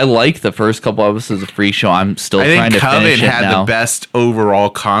I like the first couple episodes of Freak Show. I'm still trying to finish it now. Coven had the best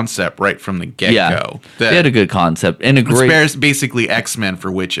overall concept right from the get-go. Yeah, they had a good concept and a great... It's basically X-Men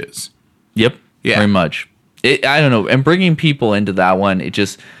for witches. Yep, very much. I don't know. And bringing people into that one, it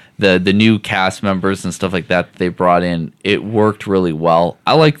just... The new cast members and stuff like that they brought in, it worked really well.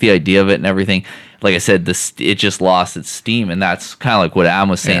 I like the idea of it and everything. Like I said, it just lost its steam, and that's kind of like what Adam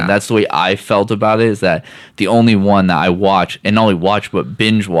was saying. Yeah. That's the way I felt about it, is that the only one that I watched, and not only watched, but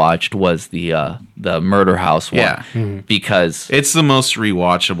binge-watched, was the Murder House one. Yeah. Because... it's the most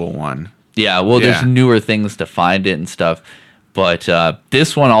rewatchable one. Yeah, well, there's newer things to find it and stuff. But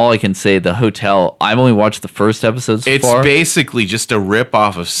this one, all I can say, the Hotel, I've only watched the first episode so far. It's basically just a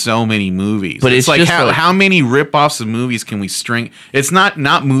rip-off of so many movies. But it's like, how many rip-offs of movies can we string? It's not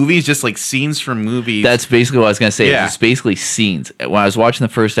movies, just like scenes from movies. That's basically what I was going to say. Yeah. It's basically scenes. When I was watching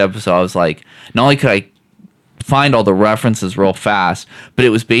the first episode, I was like, not only could I find all the references real fast, but it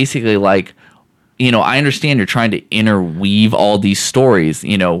was basically like, you know, I understand you're trying to interweave all these stories,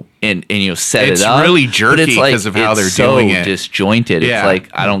 you know, and set it up. It's really jerky because of how they're doing it. It's so disjointed. Yeah. It's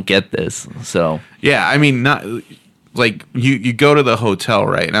like, I don't get this. So yeah, I mean, not like you go to the hotel,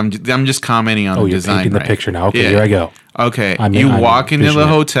 right? And I'm just commenting on the design. You're painting the picture now. Okay, here I go. Okay, you walk into the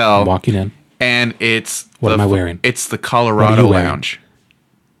hotel. I'm walking in, and it's what am I wearing? It's the Colorado Lounge.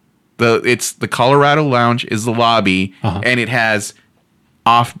 It's the Colorado Lounge is the lobby, and it has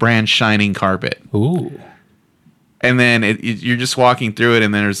off-brand shining carpet. Ooh. And then you're just walking through it,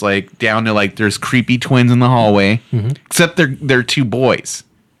 and then there's like down to like there's creepy twins in the hallway, except they're two boys.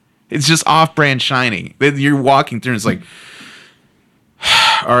 It's just off-brand shining. You're walking through, and it's like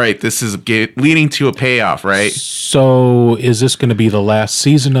All right, this is leading to a payoff, right? So, is this going to be the last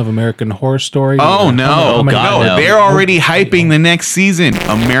season of American Horror Story? Oh no! Oh, God, no. They're already hyping the next season,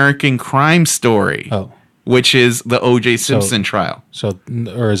 American Crime Story. Oh. Which is the O.J. Simpson trial. So,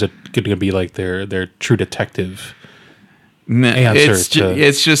 or is it going to be like their True Detective?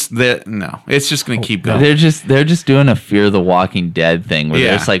 It's just that it's just going to keep going. They're just doing a Fear the Walking Dead thing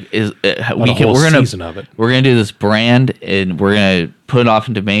where it's like we're gonna do this brand and we're gonna put it off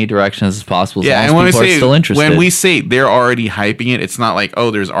into many directions as possible. As long as people are still interested. When we say they're already hyping it, it's not like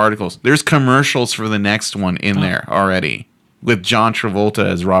there's articles. There's commercials for the next one in there already with John Travolta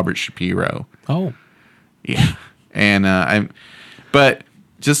as Robert Shapiro. Oh, yeah, and but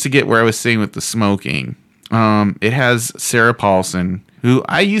just to get where I was saying with the smoking. It has Sarah Paulson, who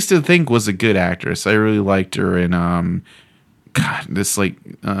I used to think was a good actress. I really liked her in this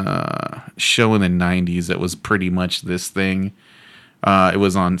show in the 90s that was pretty much this thing. It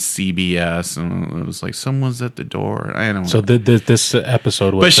was on CBS, and it was like someone's at the door. I don't know. So this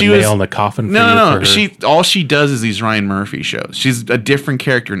episode was the nail in the coffin. No. All she does is these Ryan Murphy shows. She's a different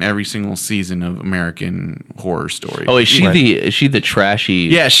character in every single season of American Horror Story. Oh, is she the trashy?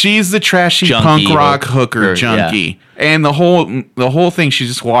 Yeah, she's the trashy punk rock hooker junkie. Yeah. And the whole thing, she's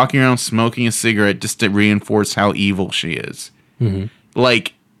just walking around smoking a cigarette just to reinforce how evil she is. Mm-hmm.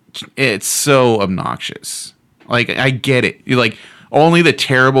 Like, it's so obnoxious. Like, I get it. Like, only the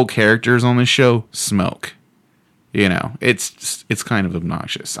terrible characters on the show smoke. You know, it's kind of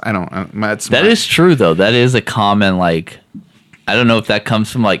obnoxious. That is true, though. That is a common, like, I don't know if that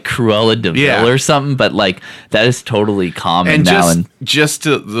comes from like Cruella de Vil or something, but like that is totally common and now. Just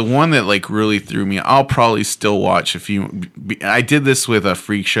the one that like really threw me, I'll probably still watch a few. I did this with a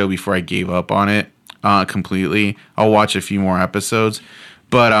Freak Show before I gave up on it completely. I'll watch a few more episodes,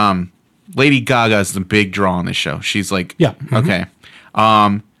 but Lady Gaga is the big draw on the show. She's like, okay.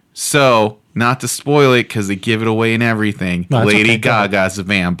 So not to spoil it because they give it away and everything. No, Lady Gaga's a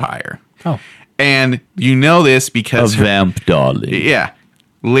vampire. Oh, and you know this because a vamp darling. Yeah,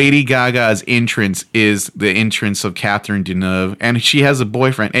 Lady Gaga's entrance is the entrance of Catherine Deneuve, and she has a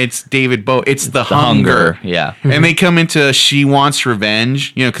boyfriend. It's David Bowie. It's the Hunger. Yeah, and they come into "She Wants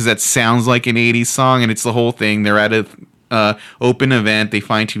Revenge," you know, because that sounds like an '80s song, and it's the whole thing. They're at a open event. They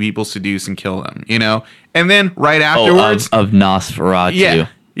find two people, seduce, and kill them. You know, and then right afterwards of Nosferatu.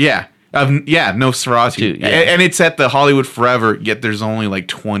 Yeah. Nosferatu. Dude, yeah. And it's at the Hollywood Forever, yet there's only like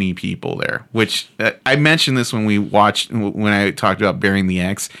 20 people there, which I mentioned this when I talked about Burying the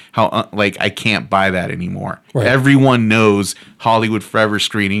X, how like I can't buy that anymore. Right. Everyone knows Hollywood Forever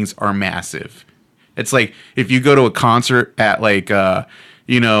screenings are massive. It's like if you go to a concert at like, the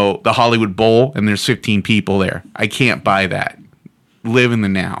Hollywood Bowl and there's 15 people there. I can't buy that. Live in the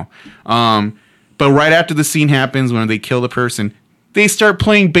now. But right after the scene happens, when they kill the person, they start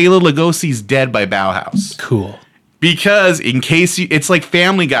playing Bela Lugosi's Dead by Bauhaus. Cool. Because it's like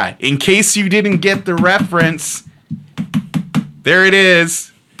Family Guy. In case you didn't get the reference, there it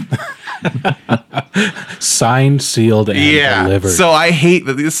is. Signed, sealed, and delivered. So I hate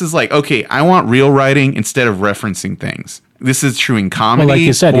that this is like, okay, I want real writing instead of referencing things. This is true in comedy. Well, like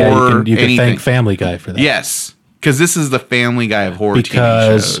you said, you can thank Family Guy for that. Yes. Because this is the Family Guy of horror TV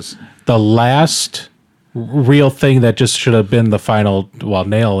shows. The last real thing that just should have been the final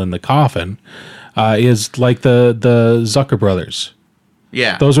nail in the coffin is like the Zucker brothers.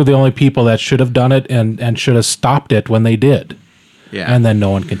 Yeah, those are the only people that should have done it and should have stopped it when they did. Yeah, and then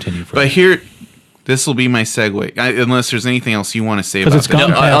no one continued. But here, this will be my segue. Unless there's anything else you want to say about this.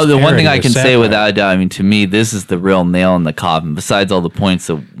 The one thing I can say without a doubt, I mean, to me, this is the real nail in the coffin. Besides all the points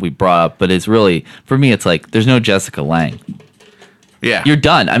that we brought up, but it's really for me, it's like there's no Jessica Lange. Yeah. You're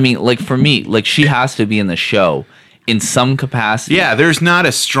done. I mean, like for me, like she has to be in the show in some capacity. Yeah, there's not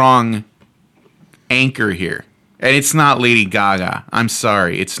a strong anchor here. And it's not Lady Gaga. I'm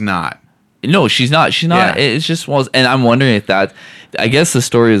sorry, it's not. No, she's not. She's not. Yeah. It's just and I'm wondering if I guess the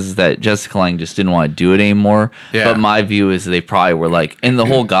story is that Jessica Lange just didn't want to do it anymore. Yeah. But my view is they probably were like in the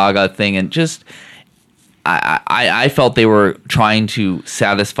whole Gaga thing and just I felt they were trying to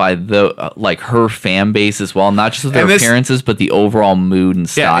satisfy the her fan base as well, not just with their appearances, but the overall mood and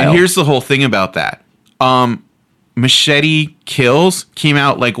style. Yeah, and here's the whole thing about that. Machete Kills came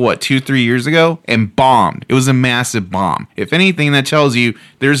out 2-3 years ago and bombed. It was a massive bomb. If anything, that tells you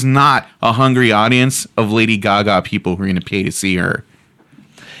there's not a hungry audience of Lady Gaga people who are going to pay to see her.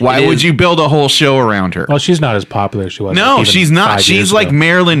 Why would you build a whole show around her? Well, she's not as popular as she was. No, she's not. She's like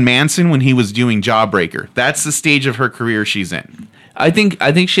Marilyn Manson when he was doing Jawbreaker. That's the stage of her career she's in. I think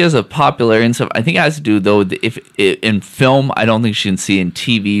she has a popularity and stuff. I think it has to do though if in film. I don't think she can see in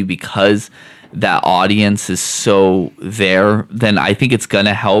TV because that audience is so there, then I think it's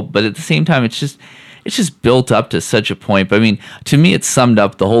gonna help. But at the same time, it's just built up to such a point. But I mean, to me, it's summed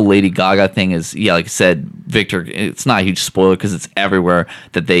up. The whole Lady Gaga thing is, yeah, like I said, Victor, it's not a huge spoiler because it's everywhere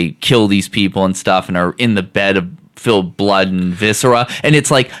that they kill these people and stuff and are in the bed of filled blood and viscera. And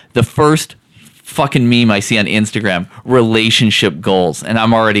it's like the first fucking meme I see on Instagram, relationship goals. And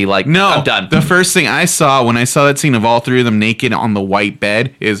I'm already like, no, I'm done. The first thing I saw when I saw that scene of all three of them naked on the white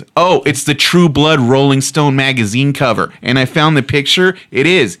bed is, oh, it's the True Blood Rolling Stone magazine cover. And I found the picture. It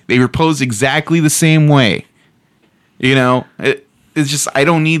is. They were posed exactly the same way. You know, it's just, I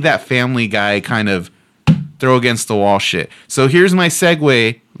don't need that Family Guy kind of throw against the wall shit. So here's my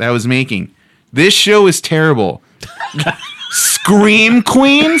segue that I was making. This show is terrible. Scream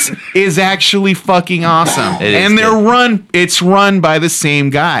Queens is actually fucking awesome. And it's run by the same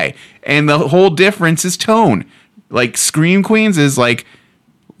guy. And the whole difference is tone. Like Scream Queens is like,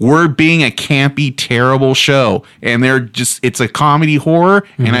 we're being a campy, terrible show. And it's a comedy horror.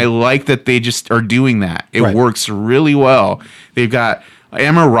 Mm-hmm. And I like that they just are doing that. It works really well. They've got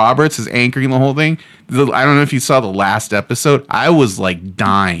Emma Roberts is anchoring the whole thing. I don't know if you saw the last episode. I was like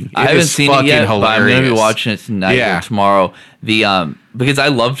dying. I haven't seen it yet, hilarious. But I'm going to be watching it tonight or tomorrow. Because I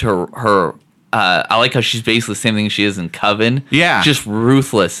loved her. I like how she's basically the same thing she is in Coven. Yeah, just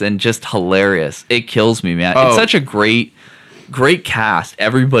ruthless and just hilarious. It kills me, man. It's such a great cast.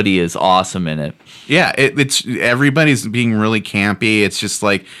 Everybody is awesome in it. Yeah, it's everybody's being really campy. It's just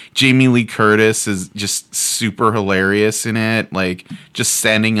like Jamie Lee Curtis is just super hilarious in it. Like just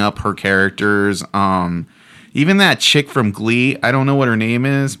setting up her characters. Even that chick from Glee, I don't know what her name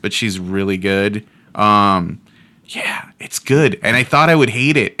is, but she's really good. Yeah, it's good. And I thought I would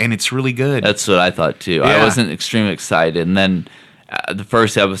hate it, and it's really good. That's what I thought too. Yeah. I wasn't extremely excited, and then the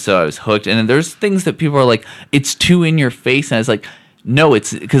first episode I was hooked. And then there's things that people are like, it's too in your face, and I was like, no,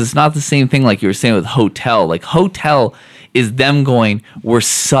 it's because it's not the same thing like you were saying with Hotel. Like Hotel is them going, we're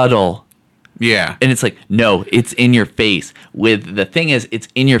subtle. Yeah. And it's like, no, it's in your face. With the thing is, it's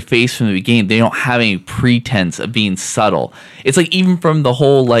in your face from the beginning. They don't have any pretense of being subtle. It's like even from the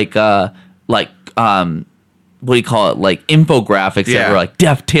whole what do you call it? Like infographics that were like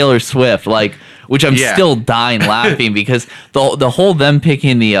Deaf Taylor Swift, like, which I'm still dying laughing because the whole them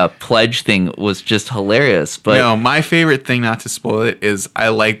picking the pledge thing was just hilarious. But no, my favorite thing, not to spoil it, is I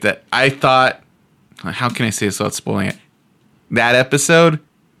like that. I thought, how can I say this without spoiling it? That episode,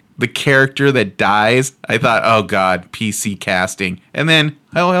 the character that dies, I thought, oh god, PC casting, and then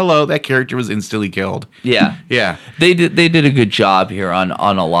hello, that character was instantly killed. Yeah. They did a good job here on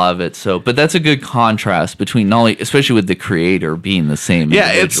a lot of it. So, but that's a good contrast between not only, especially with the creator being the same.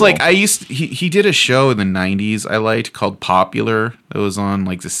 Yeah, individual. It's like he did a show in the 90s I liked called Popular. It was on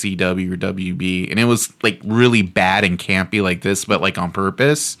like the CW or WB, and it was like really bad and campy like this, but like on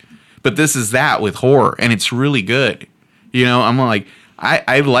purpose. But this is that with horror, and it's really good. You know, I'm like,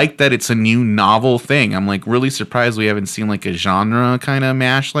 I like that it's a new novel thing. I'm like really surprised we haven't seen like a genre kind of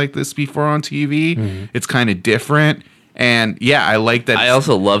mash like this before on TV. Mm-hmm. It's kind of different. And yeah, I like that. I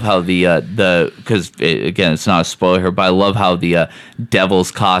also love how because again, it's not a spoiler here, but I love how the Devil's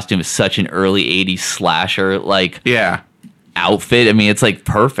costume is such an early 80s slasher outfit. I mean, it's like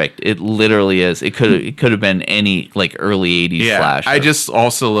perfect. It literally is. It could have been any like early 80s slasher. I just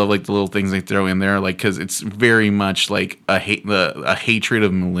also love like the little things they throw in there, like because it's very much like a hatred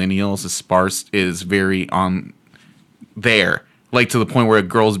of millennials. The sparse is very on there, like to the point where a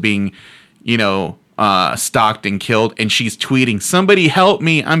girl's being, stalked and killed, and she's tweeting, "Somebody help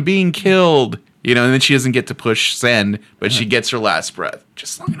me! I'm being killed." And then she doesn't get to push send, but she gets her last breath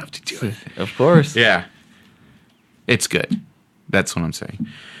just long enough to do it. Of course, yeah. It's good. That's what I'm saying.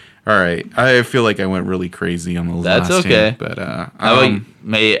 All right. I feel like I went really crazy on the last. That's okay. But how about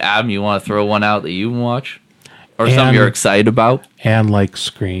Adam, you want to throw one out that you watch? Or something you're excited about? And like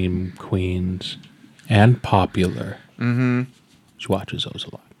Scream Queens and Popular. Mm-hmm. She watches those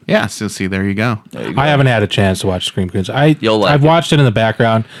a lot. Yeah, so see, there you go. I haven't had a chance to watch Scream Queens. I've watched it in the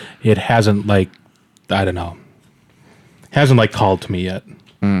background. It hasn't hasn't called to me yet.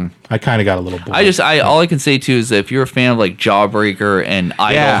 I kind of got a little bored. All I can say too is that if you're a fan of like Jawbreaker and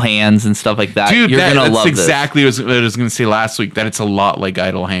Idle Hands and stuff like that, you're gonna love this. That's exactly what I was gonna say last week. That it's a lot like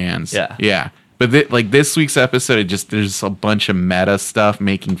Idle Hands. Yeah. But this week's episode, there's a bunch of meta stuff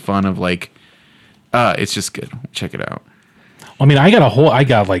making fun of it's just good. Check it out. I mean, I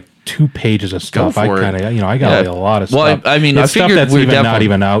got like 2 pages of stuff. I got a lot of stuff. Well, I mean, it's stuff that's not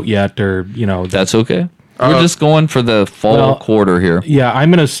even out yet, or that's okay. We're just going for the fall quarter here. Yeah,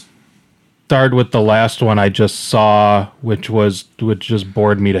 I'm going to start with the last one I just saw, which just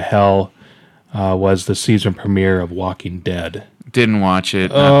bored me to hell, was the season premiere of Walking Dead. Didn't watch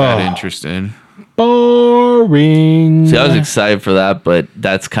it. Not that interested. Boring. See, I was excited for that, but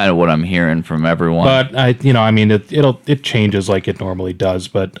that's kind of what I'm hearing from everyone. But it changes like it normally does.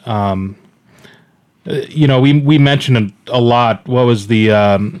 But we mentioned a lot. What was the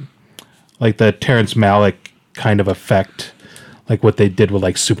like the Terrence Malick kind of effect, like what they did with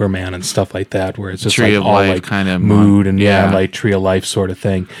like Superman and stuff like that, where it's just Tree like of all Life like kind of mood and like Tree of Life sort of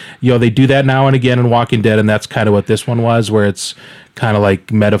thing. They do that now and again in Walking Dead, and that's kind of what this one was, where it's kind of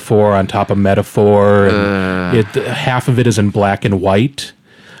like metaphor on top of metaphor, and half of it is in black and white.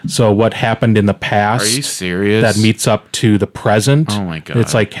 So what happened in the past? Are you serious? That meets up to the present. Oh my God.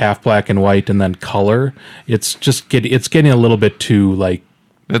 It's like half black and white and then color. It's just getting a little bit too like.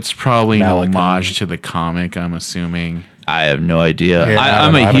 That's probably an Malick homage to the comic, I'm assuming. I have no idea. Yeah,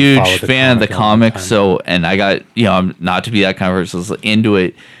 I'm a huge fan of the comic, so and I got, I'm not to be that kind of person, was into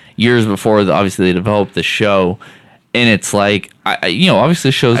it years before, obviously, they developed the show. And it's like, obviously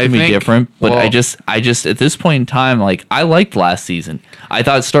the show's going to be different, but I just, at this point in time, like, I liked last season. I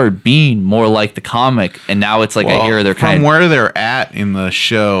thought it started being more like the comic, and now it's like I hear they're kind of... From where they're at in the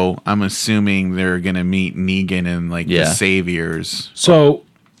show, I'm assuming they're going to meet Negan and, like, the Saviors. So,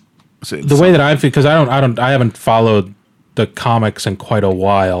 the way that I feel, because I haven't followed the comics in quite a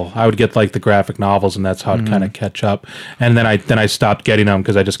while. I would get like the graphic novels, and that's how I'd kind of catch up. And then I stopped getting them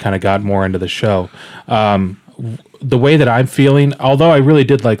because I just kind of got more into the show. The way that I'm feeling, although I really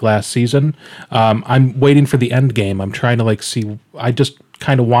did like last season, I'm waiting for the end game. I'm trying to like see. I just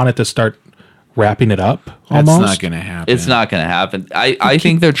kind of wanted to start wrapping it up. That's almost. not going to happen. It's not going to happen. I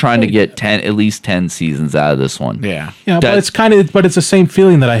think they're trying to get at least 10 seasons out of this one. Yeah. Yeah, but it's the same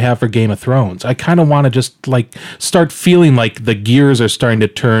feeling that I have for Game of Thrones. I kind of want to just like start feeling like the gears are starting to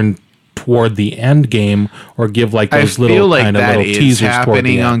turn toward the end game, or give like those little kind of little teasers toward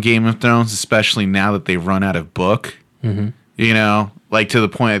the end. On Game of Thrones, especially now that they've run out of book. Mm-hmm. Like to the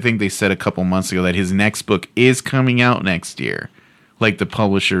point, I think they said a couple months ago that his next book is coming out next year. Like the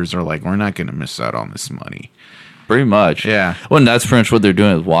publishers are like, we're not going to miss out on this money. Pretty much. Yeah. Well, and that's pretty much what they're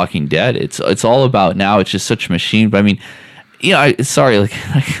doing with Walking Dead. It's all about now. It's just such a machine. But I mean, like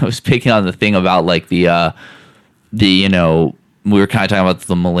I was picking on the thing about like the we were kind of talking about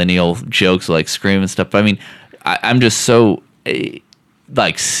the millennial jokes like Scream and stuff. But I mean, I'm just so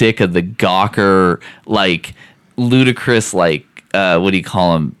like sick of the gawker, like ludicrous, like what do you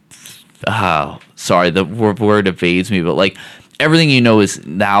call them? Oh, sorry, the word evades me. But like everything is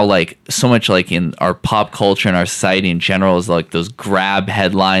now like so much like in our pop culture and our society in general is like those grab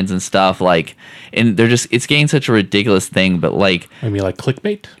headlines and stuff. Like, and they're just it's getting such a ridiculous thing. But like, I mean, like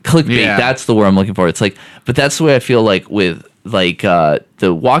clickbait. Yeah. That's the word I'm looking for. It's like, but that's the way I feel like with like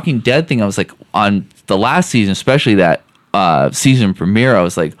the Walking Dead thing. I was like on the last season, especially that season premiere, I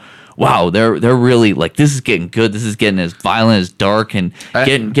was like, wow, they're really like, this is getting good. This is getting as violent, as dark, and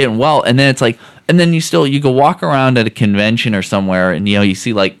getting well. And then it's like, and then you go walk around at a convention or somewhere, and you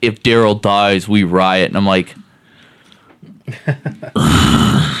see like, if Daryl dies, we riot. And I'm like,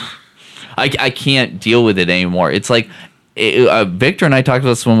 I can't deal with it anymore. It's like Victor and I talked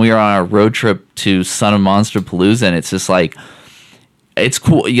about this when we were on our road trip to Son of Monsterpalooza, and it's just like, it's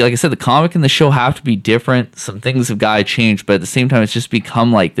cool. Like I said, the comic and the show have to be different. Some things have got to change, but at the same time, it's just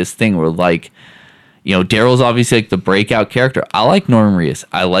become like this thing where like, Daryl's obviously like the breakout character. I like Norman Reedus.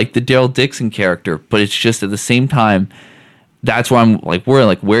 I like the Daryl Dixon character, but it's just at the same time, that's where I'm like,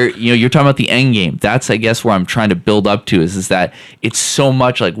 where you're talking about the end game. That's, I guess, where I'm trying to build up to is that it's so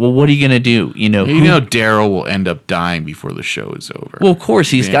much like, well, what are you going to do? Daryl will end up dying before the show is over. Well, of course,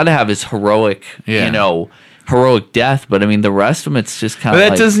 he's got to have his heroic, heroic death. But I mean, the rest of them, it's just kind of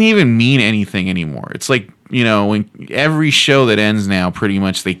that doesn't even mean anything anymore. It's like, when every show that ends now, pretty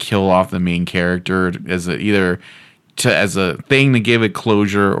much they kill off the main character as a thing to give it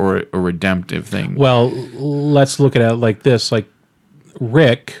closure or a redemptive thing. Well, let's look at it like this. Like,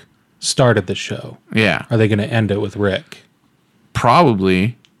 Rick started the show. Yeah. Are they going to end it with Rick?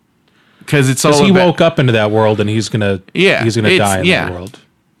 Probably. Because he woke up into that world and he's going to die in that world.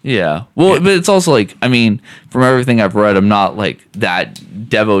 Yeah. Well, but it's also like, I mean, from everything I've read, I'm not like that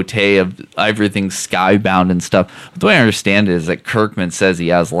devotee of everything skybound and stuff. But the way I understand it is that Kirkman says he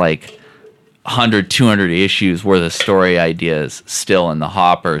has like 100, 200 issues worth of story ideas still in the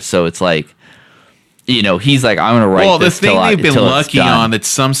hopper. So it's like, he's like, I'm going to write this. Well, the thing they've been lucky on, that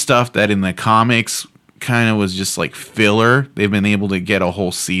some stuff that in the comics kind of was just like filler, they've been able to get a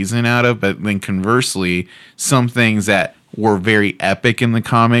whole season out of. But then conversely, some things that were very epic in the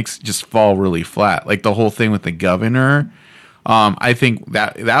comics just fall really flat. Like the whole thing with the governor. I think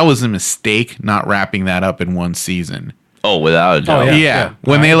that was a mistake not wrapping that up in one season. Oh, without a doubt. Yeah.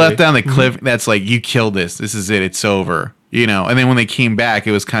 When they left down the cliff, that's like, you killed this. This is it. It's over. you know. And then when they came back,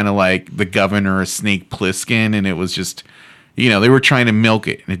 it was kind of like the governor of Snake Plissken, and it was just, you know, they were trying to milk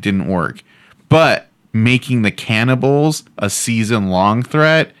it, and it didn't work. But making the cannibals a season-long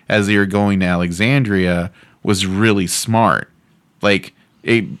threat as they were going to Alexandria was really smart. Like,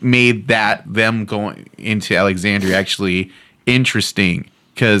 it made them going into Alexandria actually interesting,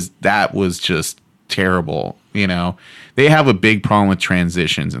 because that was just terrible, you know. They have a big problem with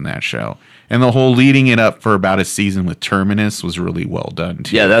transitions in that show. And the whole leading it up for about a season with Terminus was really well done,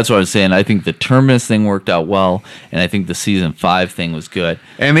 too. Yeah, that's what I was saying. I think the Terminus thing worked out well, and I think the season 5 thing was good.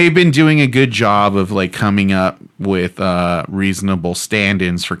 And they've been doing a good job of like coming up with reasonable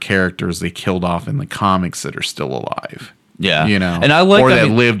stand-ins for characters they killed off in the comics that are still alive. Yeah, you know, and I like that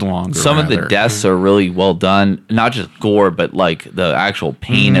lived longer. Some of the deaths are really well done, not just gore, but like the actual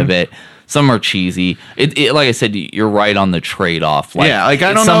pain of it. Some are cheesy. It like I said, you're right on the trade off. Like, yeah, like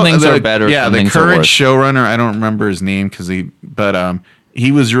I don't know. Some things are better. Yeah, some the things are current worse. showrunner, I don't remember his name but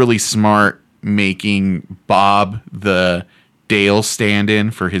he was really smart making Bob the Dale stand-in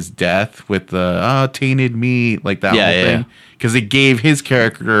for his death with the tainted meat, like that whole thing, because it gave his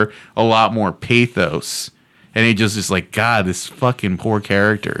character a lot more pathos. And he just is like, God, this fucking poor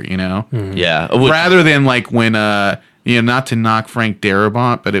character, you know? Mm-hmm. Yeah. Rather than like when, you know, not to knock Frank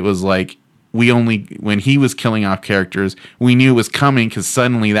Darabont, but it was like, when he was killing off characters, we knew it was coming, because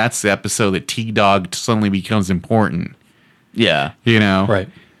suddenly that's the episode that T-Dog suddenly becomes important. Yeah. You know? Right.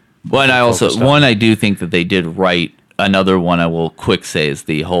 Well, and I do think that they did right. Another one I will quick say is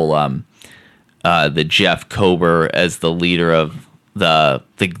the whole, the Jeff Kober as the leader of the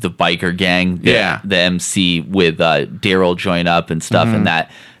biker gang, the MC with Daryl join up and stuff, and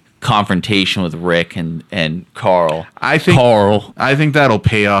that confrontation with Rick and Carl. I think that'll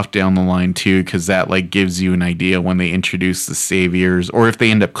pay off down the line too, because that like gives you an idea when they introduce the Saviors, or if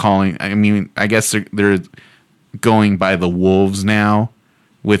they end up calling. I mean, I guess they're going by the Wolves now,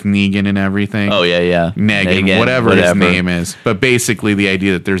 with Negan and everything. Oh, yeah. Negan, whatever his name is. But basically the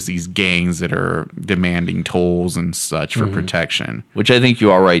idea that there's these gangs that are demanding tolls and such for protection. Which I think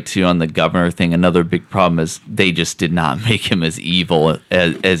you are right, too, on the governor thing. Another big problem is they just did not make him as evil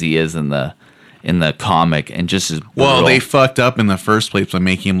as he is in the comic, and just as brutal. Well, they fucked up in the first place by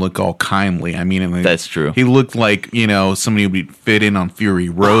making him look all kindly. I mean, that's true. He looked like, you know, somebody would fit in on Fury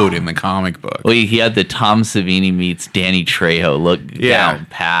Road in the comic book. Well, he had the Tom Savini meets Danny Trejo look down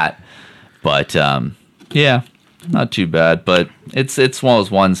pat, but not too bad. But it's one of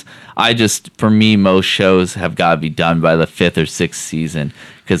those ones. For me, most shows have got to be done by the 5th or 6th season,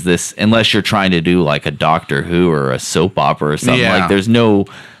 because unless you're trying to do like a Doctor Who or a soap opera or something, like there's no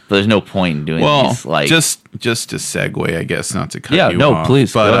point in doing these. Like, just to segue, I guess, not to cut you off. Yeah, no,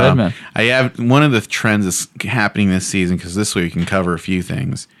 please, but, go ahead, man. I have one of the trends that's happening this season, because this way we can cover a few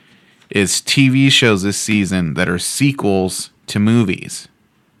things, is TV shows this season that are sequels to movies.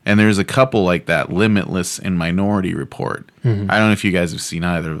 And there's a couple like that, Limitless and Minority Report. I don't know if you guys have seen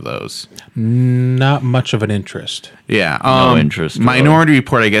either of those. Not much of an interest. Yeah. No interest. Minority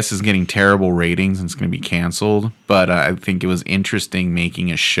Report, I guess, is getting terrible ratings and it's going to be canceled. But I think it was interesting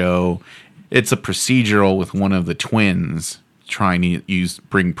making a show. It's a procedural with one of the twins trying to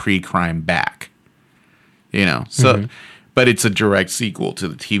bring pre-crime back. You know, so, but it's a direct sequel to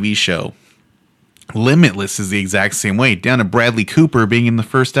the TV show. Limitless is the exact same way, down to Bradley Cooper being in the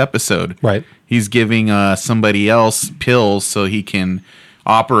first episode. Right. He's giving somebody else pills so he can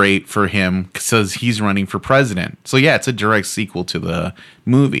operate for him, because he's running for president. So yeah, it's a direct sequel to the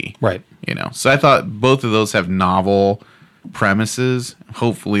movie. Right. You know, so I thought both of those have novel premises.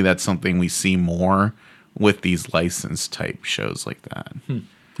 Hopefully that's something we see more with these licensed type shows like that.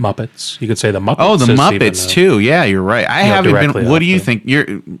 Muppets. You could say the Muppets. Oh, the Muppets too. Yeah, you're right. I haven't been. What do you think?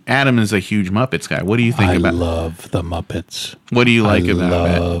 Adam is a huge Muppets guy. What do you think about? I love the Muppets. What do you like about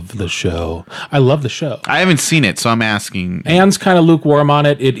it? I love the show. I love the show. I haven't seen it, so I'm asking. Anne's kind of lukewarm on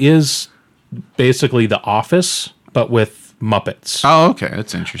it. It is basically The Office, but with Muppets. Oh, okay,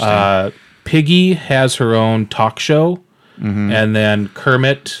 that's interesting. Piggy has her own talk show, and then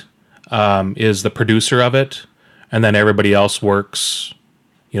Kermit is the producer of it, and then everybody else works,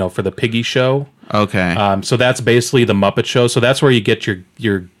 you know, for the Piggy show. Okay. So that's basically the Muppet Show. So that's where you get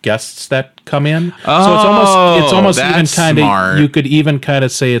your guests that come in. Oh, so it's almost even kind smart. of, you could even kind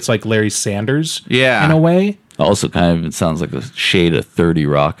of say it's like Larry Sanders. Yeah. In a way. Also, kind of, it sounds like a shade of 30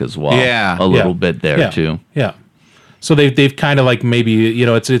 Rock as well. Yeah. A little bit there too. Yeah. So they've kind of like, maybe, you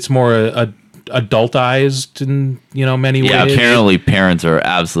know, it's more adultized in, you know, many ways. Yeah. Apparently, parents are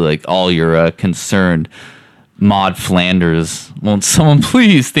absolutely like, all your concerned. Maud Flanders, won't someone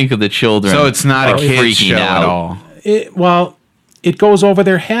please think of the children? So it's not a kid's show at all. It goes over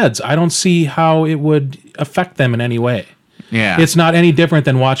their heads. I don't see how it would affect them in any way. Yeah. It's not any different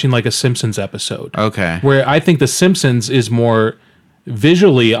than watching like a Simpsons episode. Okay. Where I think the Simpsons is more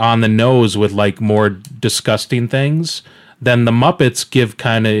visually on the nose with like more disgusting things than the Muppets give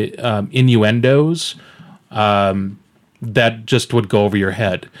kind of innuendos that just would go over your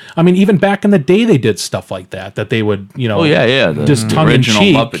head. I mean, even back in the day, they did stuff like that they would, just tongue in original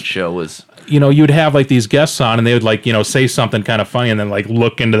cheek. Muppet Show was. You'd have like these guests on and they would like, say something kind of funny and then like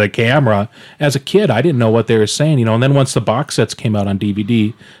look into the camera. As a kid, I didn't know what they were saying, and then once the box sets came out on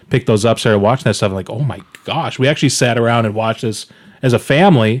DVD, picked those up, started watching that stuff, I'm like, oh my gosh, we actually sat around and watched this as a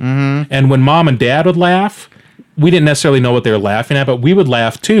family. And when mom and dad would laugh, we didn't necessarily know what they were laughing at, but we would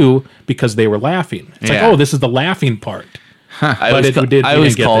laugh too because they were laughing. It's like, oh, this is the laughing part. I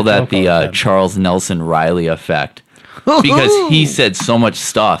always call that the Charles Nelson Riley effect. Because he said so much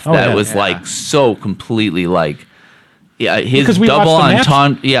stuff that was like so completely like his double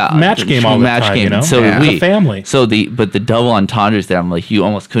entendre match game all the time, so did we family. So the double entendres there, I'm like, you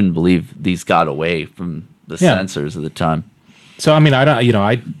almost couldn't believe these got away from the censors of the time. So I mean, I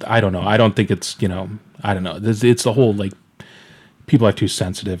don't know. I don't think it's I don't know. It's the whole like people are too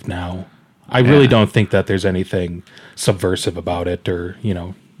sensitive now. I really don't think that there's anything subversive about it or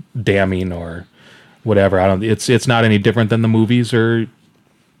damning or whatever. It's not any different than the movies or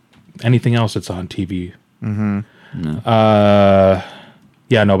anything else that's on TV. Mm-hmm. No.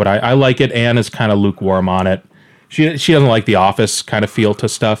 But I like it. Anne is kind of lukewarm on it. She doesn't like the Office kind of feel to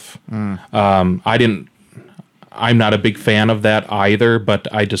stuff. I'm not a big fan of that either, but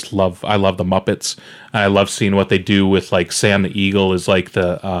I love the Muppets. I love seeing what they do with like Sam the Eagle is like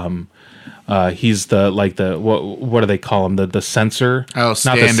the he's the like the what do they call him, the censor? Oh,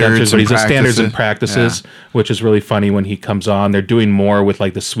 not the censors, but he's the standards and practices, which is really funny when he comes on. They're doing more with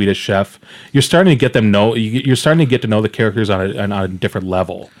like the Swedish Chef. You're starting to get to know the characters on a different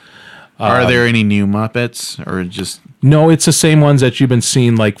level. Are there any new Muppets or just no? It's the same ones that you've been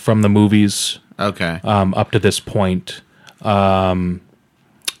seeing like from the movies. Okay. Up to this point. You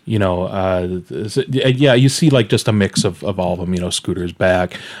see like just a mix of all of them. Scooter's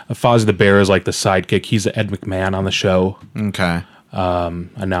back. Fozzie the Bear is like the sidekick. He's Ed McMahon on the show. Okay.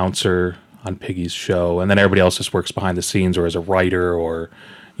 Announcer on Piggy's show, and then everybody else just works behind the scenes or as a writer or,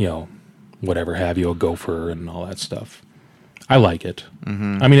 whatever have you, a gopher and all that stuff. I like it.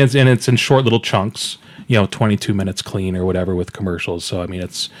 Mm-hmm. I mean, it's in short little chunks. 22 minutes clean or whatever with commercials. So I mean,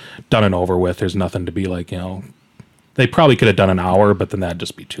 it's done and over with. There's nothing to be like, they probably could have done an hour, but then that'd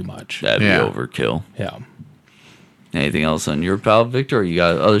just be too much. That'd be overkill. Yeah. Anything else on your pal, Victor? Or you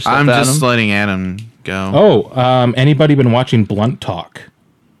got other stuff? I'm just letting Adam go. Oh, anybody been watching Blunt Talk?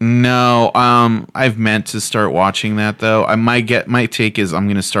 No, I've meant to start watching that though. My take is I'm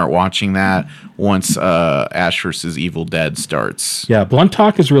going to start watching that once Ash vs. Evil Dead starts. Yeah, Blunt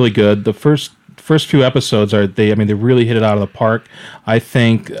Talk is really good. The first few episodes they really hit it out of the park. I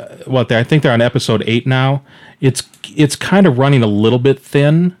think I think they're on episode 8 now. It's kind of running a little bit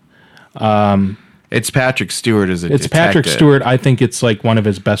thin. It's Patrick Stewart as a detective. It's Patrick Stewart. I think it's like one of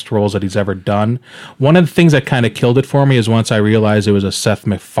his best roles that he's ever done. One of the things that kind of killed it for me is once I realized it was a Seth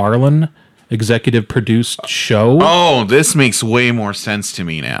MacFarlane executive produced show. Oh, this makes way more sense to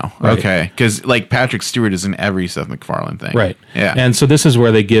me now. Right. Okay, because like Patrick Stewart is in every Seth MacFarlane thing. Right. Yeah. And so this is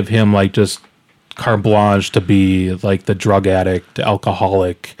where they give him like just carte blanche to be like the drug addict,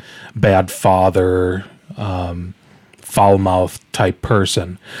 alcoholic, bad father, foul mouth type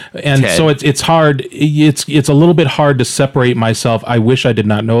person. And Ted. so it's hard. It's a little bit hard to separate myself. I wish I did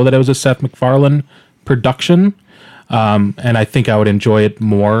not know that it was a Seth MacFarlane production. And I think I would enjoy it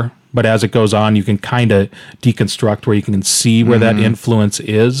more. But as it goes on, you can kind of deconstruct where you can see where that influence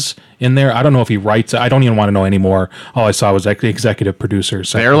is in there. I don't know if he writes it. I don't even want to know anymore. All I saw was executive producer.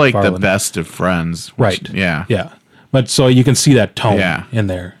 Seth They're like MacFarlane. the best of friends. Right. Yeah. Yeah. But so you can see that tone in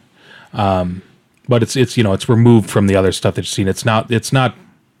there. But it's removed from the other stuff that you've seen. It's not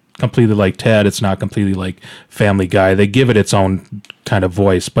completely like Ted. It's not completely like Family Guy. They give it its own kind of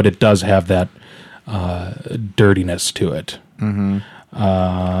voice, but it does have that dirtiness to it. Mm-hmm.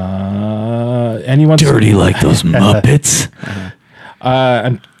 Anyone dirty like those Muppets?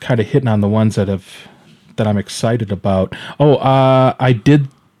 I'm kind of hitting on the ones that I'm excited about. I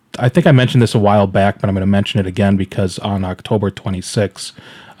think I mentioned this a while back, but I'm going to mention it again because on October 26th,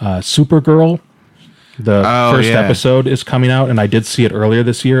 Supergirl, the first episode is coming out, and I did see it earlier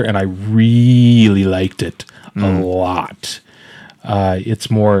this year, and I really liked it a lot. It's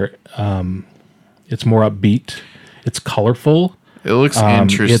more upbeat. It's colorful. It looks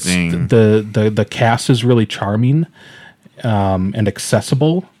interesting. The cast is really charming and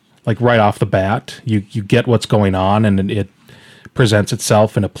accessible. Like right off the bat, you get what's going on, and it presents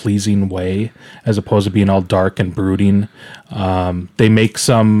itself in a pleasing way, as opposed to being all dark and brooding. They make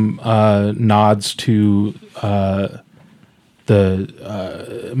some nods to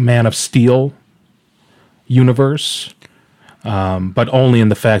the Man of Steel universe, but only in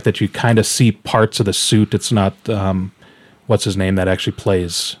the fact that you kind of see parts of the suit. It's not what's his name that actually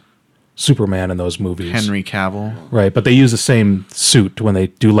plays Superman in those movies, Henry Cavill, right? But they use the same suit when they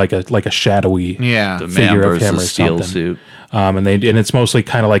do like a shadowy The figure Man of him or versus Steel something. suit. And it's mostly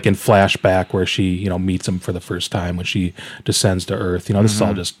kind of like in flashback where she meets him for the first time when she descends to Earth. This is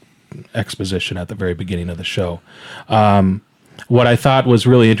all just exposition at the very beginning of the show. What I thought was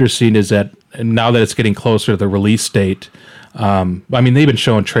really interesting is that now that it's getting closer to the release date, they've been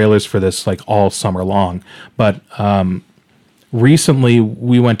showing trailers for this like all summer long, but recently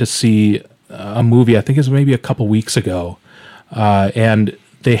we went to see a movie, I think it was maybe a couple weeks ago, and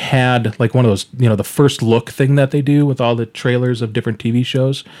they had like one of those, the first look thing that they do with all the trailers of different TV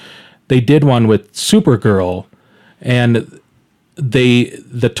shows. They did one with Supergirl, and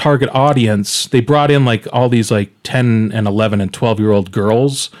the target audience, they brought in like all these like 10 and 11 and 12-year-old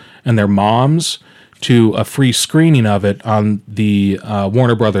girls and their moms to a free screening of it on the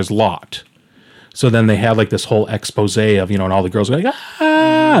Warner Brothers lot. So then they had like this whole expose of, and all the girls were like,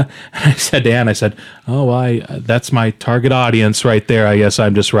 ah! And I said to Ann, that's my target audience right there. I guess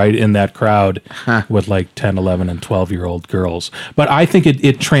I'm just right in that crowd with like 10, 11, and 12-year-old girls. But I think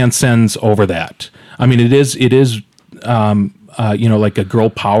it transcends over that. It is like a girl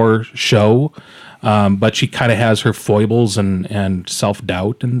power show, but she kind of has her foibles and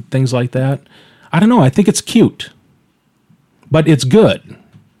self-doubt and things like that. I don't know. I think it's cute, but it's good.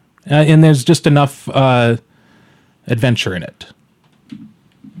 And there's just enough adventure in it.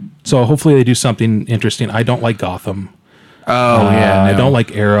 So hopefully they do something interesting. I don't like Gotham. I don't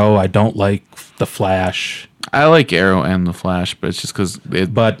like Arrow. I don't like The Flash. I like Arrow and The Flash, but it's just because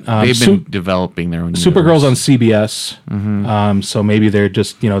they've been developing their own Supergirl's on universe. CBS. So maybe they're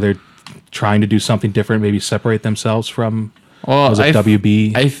just, they're trying to do something different, maybe separate themselves from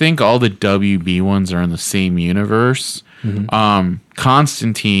WB. I think all the WB ones are in the same universe.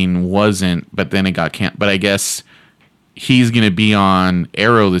 Constantine wasn't, but then it got canceled. But I guess he's going to be on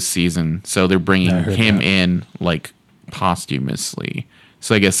Arrow this season, so they're bringing him in like posthumously.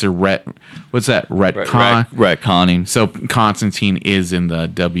 So I guess they're retconning. So Constantine is in the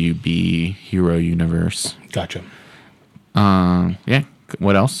WB hero universe. Gotcha. Yeah.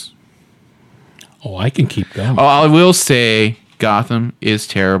 What else? Oh, I can keep going. Oh, I will say Gotham is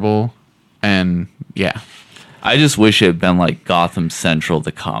terrible, and yeah. I just wish it had been like Gotham Central,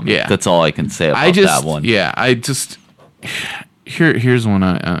 the comic. Yeah. That's all I can say about that one. Yeah, here's one.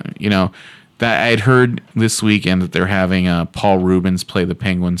 That I had heard this weekend that they're having Paul Rubens play the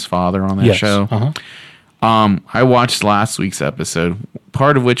Penguin's father on that show. I watched last week's episode,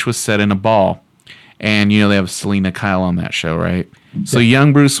 part of which was set in a ball, and they have Selena Kyle on that show, right? So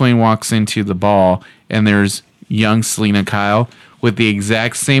young Bruce Wayne walks into the ball, and there's young Selena Kyle with the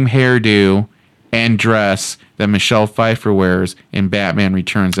exact same hairdo and dress that Michelle Pfeiffer wears in Batman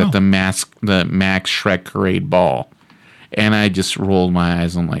Returns at the Max Schreck Parade ball. And I just rolled my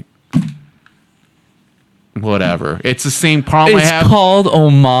eyes. I'm like, whatever. It's the same problem I have. It's called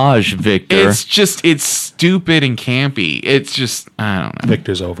homage, Victor. It's stupid and campy. It's just, I don't know.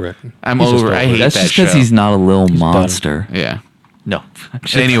 Victor's over it. I'm over it. I hate That's that just because show. he's not a little monster. Yeah. No.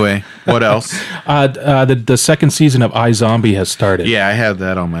 Anyway, what else? The second season of iZombie has started. Yeah, I have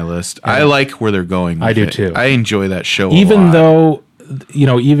that on my list. I like where they're going with I do it. too. I enjoy that show Even a lot. though,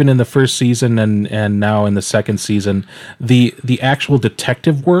 even in the first season and now in the second season, the actual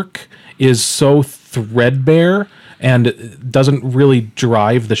detective work is so threadbare and doesn't really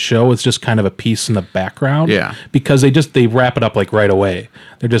drive the show. It's just kind of a piece in the background. Yeah. Because they wrap it up like right away.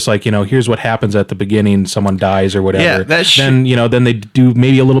 They're just like, here's what happens at the beginning. Someone dies or whatever. Yeah, then they do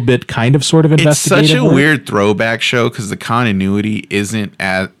maybe a little bit kind of sort of investigative It's such a work. weird throwback show because the continuity isn't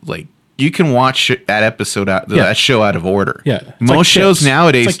at like you can watch that episode that show out of order. Yeah. It's most like shows Chips.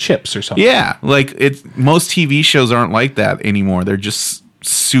 nowadays, It's like Chips or something. yeah, like most TV shows aren't like that anymore. They're just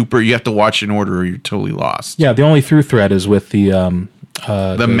super. You have to watch in order or you're totally lost. Yeah, the only through thread is with the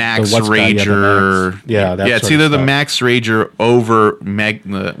Max what's Rager. That it's sort either of the stuff. Max Rager over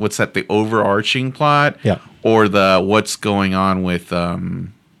the overarching plot, Yeah. or the what's going on with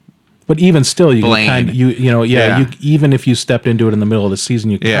But even still, you Blaine. can even if you stepped into it in the middle of the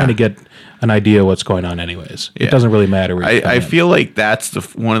season, you kind of get an idea what's going on anyways. Yeah. It doesn't really matter where you come I in. feel like that's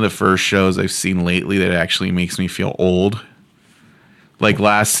one of the first shows I've seen lately that actually makes me feel old. Like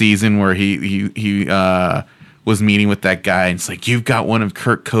last season where he was meeting with that guy, and it's like, you've got one of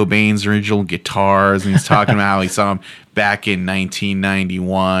Kurt Cobain's original guitars, and he's talking about how he saw him back in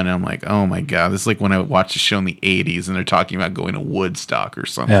 1991. And I'm like, oh my god, this is like when I watched a show in the 80s, and they're talking about going to Woodstock or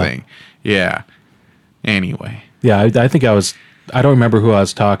something. Yeah. Anyway. Yeah, I think I don't remember who I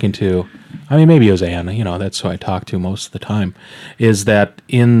was talking to. I mean, maybe it was Anna. You know, that's who I talk to most of the time. Is that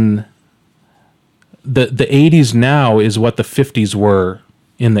in the 80s now is what the 50s were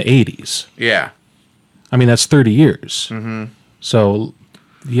in the 80s. Yeah. I mean, that's 30 years. Mm-hmm. So,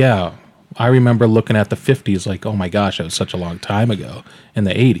 yeah, I remember looking at the 50s like, oh my gosh, that was such a long time ago in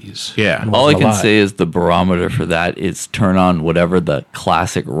the 80s. Yeah. All I can say is the barometer for that is turn on whatever the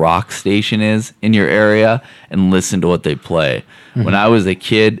classic rock station is in your area and listen to what they play. Mm-hmm. When I was a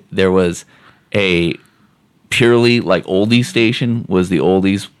kid, there was a purely like oldies station, was the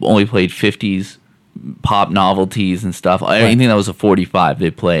oldies, only played 50s pop novelties and stuff. Right. Anything that was a 45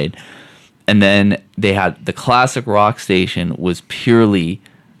 they played. And then they had the classic rock station was purely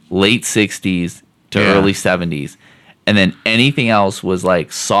late 60s to early 70s. And then anything else was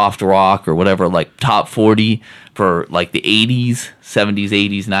like soft rock or whatever, like top 40 for like the 80s, 70s,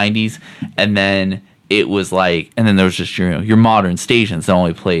 80s, 90s. And then it was like, and then there was just your modern stations that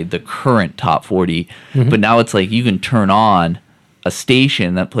only played the current top 40. Mm-hmm. But now it's like you can turn on a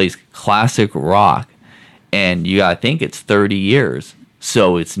station that plays classic rock, and you gotta think it's 30 years.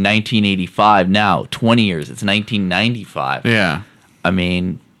 So it's 1985 now, 20 years. It's 1995. Yeah. I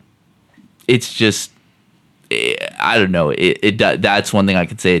mean, it's just, I don't know. That's one thing I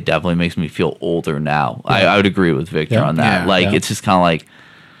could say. It definitely makes me feel older now. Yeah. I would agree with Victor on that. It's just kind of like,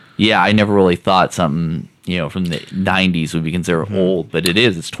 I never really thought something, from the 90s would be considered old, but it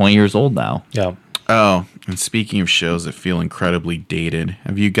is. It's 20 years old now. Yeah. Oh, and speaking of shows that feel incredibly dated,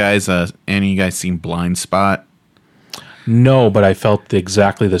 have you guys, any of you guys seen Blind Spot? No, but I felt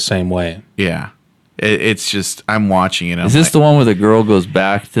exactly the same way. Yeah. It's just, I'm watching it. Is this the one where the girl goes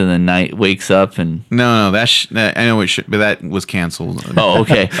back to the night, wakes up and... No, I know it should, but that was canceled. Oh,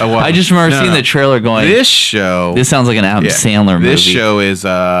 okay. I just remember seeing the trailer going... This show... This sounds like an Adam Sandler movie. This show is,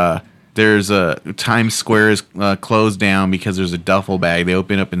 there's Times Square is closed down because there's a duffel bag. They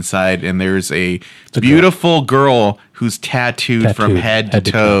open up inside, and there's a beautiful girl who's tattooed from head to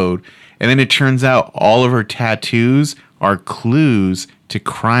toe. And then it turns out all of her tattoos are clues to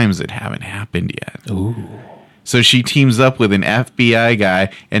crimes that haven't happened yet. Ooh. So she teams up with an FBI guy,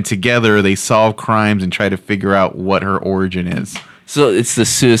 and together they solve crimes and try to figure out what her origin is. So it's the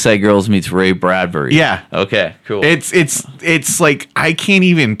Suicide Girls meets Ray Bradbury. Yeah. Okay, cool. It's like, I can't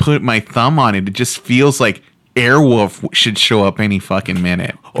even put my thumb on it. It just feels like Airwolf should show up any fucking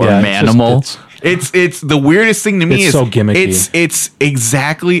minute. Or Manimal. It's the weirdest thing to me. It's so gimmicky. It's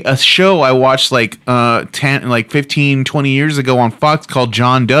exactly a show I watched 15, 20 years ago on Fox called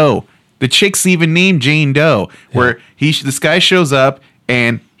John Doe. The chick's even named Jane Doe, where this guy shows up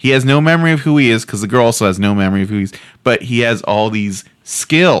and he has no memory of who he is, because the girl also has no memory of who he is, but he has all these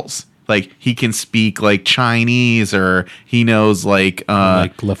skills. Like, he can speak like Chinese, or he knows like La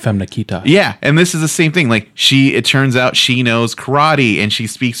Femme Nikita. Yeah, and this is the same thing. Like, it turns out she knows karate and she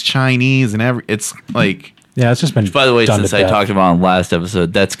speaks Chinese, and it's like, yeah, it's just been. By the way, since I talked about on last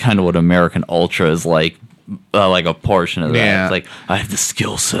episode, that's kind of what American Ultra is like a portion of that. Yeah. It's like, I have the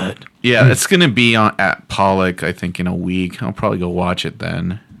skill set. Yeah, it's gonna be at Pollock, I think, in a week. I'll probably go watch it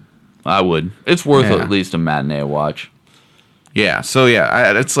then. I would. It's worth at least a matinee watch. Yeah, so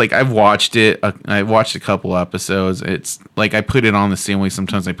it's like I've watched it. I watched a couple episodes. It's like I put it on the same way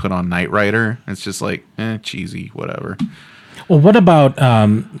sometimes I put on Knight Rider. It's just like cheesy, whatever. Well, what about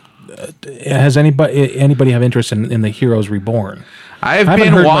has anybody have interest in the Heroes Reborn? I've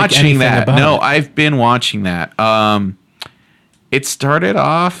been watching that. No, I've been watching that. It started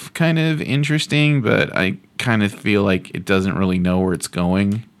off kind of interesting, but I kind of feel like it doesn't really know where it's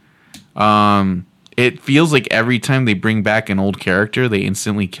going. It feels like every time they bring back an old character, they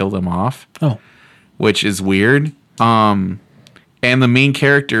instantly kill them off. Oh. Which is weird. And the main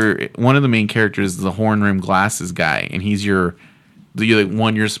character, one of the main characters is the horn-rimmed glasses guy, and he's the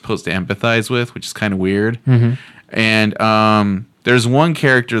one you're supposed to empathize with, which is kind of weird. Mm-hmm. And there's one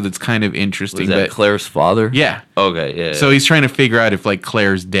character that's kind of interesting. Was that Claire's father? Yeah. Okay, yeah. So he's trying to figure out if, like,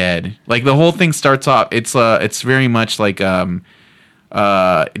 Claire's dead. Like, the whole thing starts off, it's very much like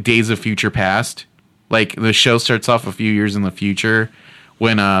Days of Future Past. Like, the show starts off a few years in the future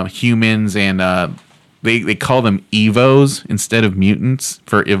when humans and they call them Evos instead of mutants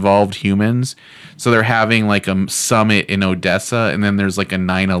for evolved humans. So they're having like a summit in Odessa, and then there's like a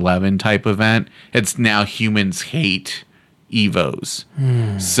 9/11 type event. It's now humans hate Evos.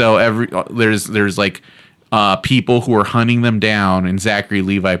 So there's like people who are hunting them down, and Zachary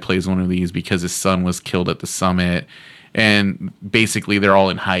Levi plays one of these because his son was killed at the summit, and basically they're all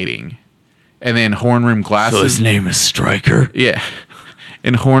in hiding. And then Horn-Rimmed Glasses. So his name is Stryker. Yeah.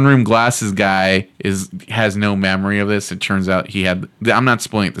 And Horn-Rimmed Glasses guy has no memory of this. It turns out he had. I'm not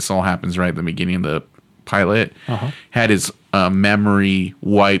spoiling it. This all happens right at the beginning of the pilot. Had his memory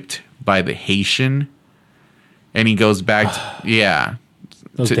wiped by the Haitian, and he goes back.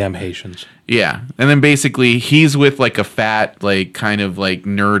 Those damn Haitians. Yeah, and then basically he's with like a fat, like kind of like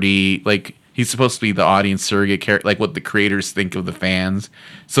nerdy, like he's supposed to be the audience surrogate character, like what the creators think of the fans.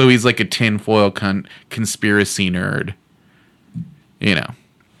 So he's like a tinfoil conspiracy nerd. You know,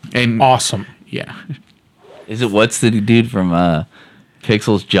 and awesome. Yeah. Is it what's the dude from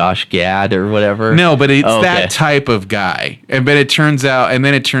Pixels, Josh Gad or whatever? No, but it's that type of guy. But it turns out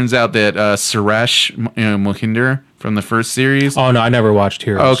that Suresh Mohinder from the first series. Oh no, I never watched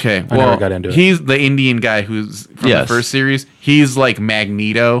Heroes. Okay, I never got into it. He's the Indian guy who's from the first series. He's like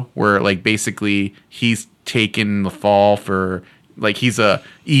Magneto, where like basically he's taken the fall for. Like he's a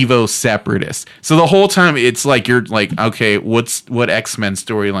Evo separatist. So the whole time it's like you're like, okay, what X-Men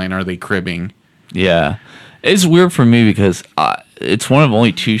storyline are they cribbing? Yeah, it's weird for me because it's one of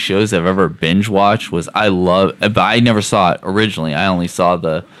only 2 shows I've ever binge watched. But I never saw it originally. I only saw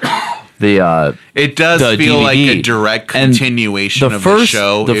the. It does feel DVD. Like a direct continuation of the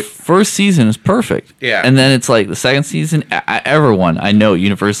show. The first season is perfect. Yeah, and then it's like the second season. Everyone I know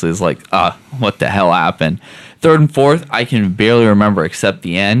universally is like, what the hell happened? Third and fourth, I can barely remember except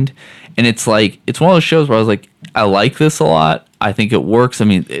the end. And it's like, it's one of those shows where I was like, I like this a lot. I think it works. I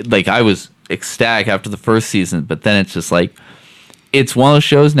mean, I was ecstatic after the first season, but then it's just like, it's one of those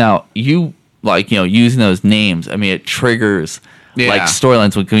shows now, using those names, I mean, it triggers like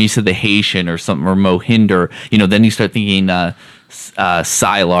storylines. When you said the Haitian or something, or Mohinder, then you start thinking,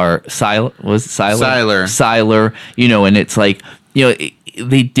 Sylar, and it's like,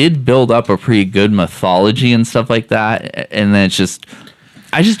 they did build up a pretty good mythology and stuff like that, and then it's just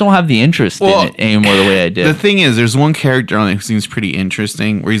I just don't have the interest in it anymore the way I did. The thing is, there's one character on it who seems pretty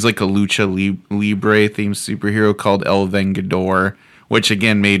interesting, where he's like a lucha libre themed superhero called El Vengador, which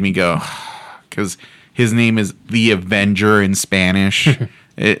again made me go, because his name is the Avenger in Spanish.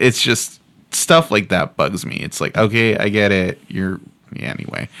 It's just stuff like that bugs me. It's like, okay, I get it.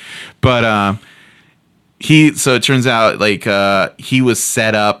 Anyway, but so it turns out like he was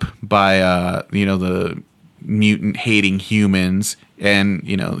set up by the mutant hating humans, and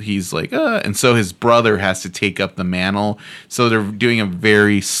he's like and so his brother has to take up the mantle. So they're doing a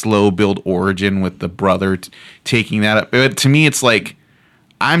very slow build origin with the brother taking that up. But to me, it's like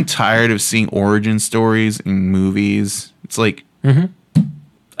I'm tired of seeing origin stories in movies. It's like. Mm-hmm.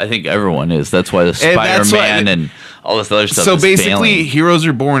 I think everyone is. That's why the Spider-Man and all this other stuff. So is basically, failing. Heroes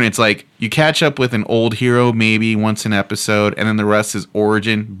Reborn. It's like you catch up with an old hero maybe once an episode, and then the rest is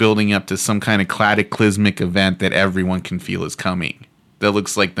origin, building up to some kind of cataclysmic event that everyone can feel is coming. That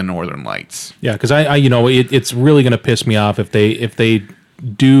looks like the Northern Lights. Yeah, because it's really going to piss me off if they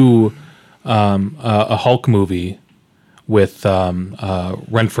do a Hulk movie with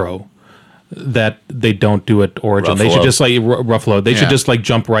Renfro. That they don't do it origin. Ruffalo. They should just like Ruffalo. They should just like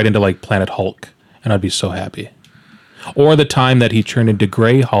jump right into like Planet Hulk, and I'd be so happy. Or the time that he turned into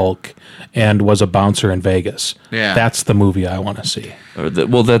Gray Hulk and was a bouncer in Vegas. Yeah, that's the movie I want to see.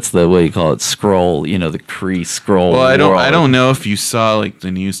 That's the way you call it. Skrull. The Kree Skrull. Well, I don't know if you saw like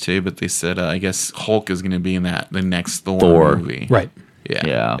the news today, but they said I guess Hulk is going to be in the next Thor movie. Right.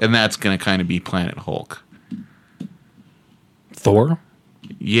 Yeah. And that's going to kind of be Planet Hulk. Thor.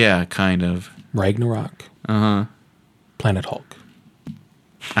 Yeah, kind of. Ragnarok. Planet Hulk.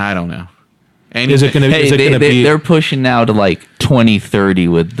 I don't know. Is it going to be? They're pushing now to like 2030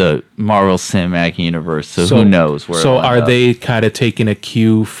 with the Marvel Cinematic Universe. So who knows where? So are they kind of taking a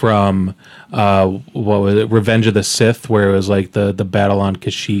cue from what was it, Revenge of the Sith, where it was like the battle on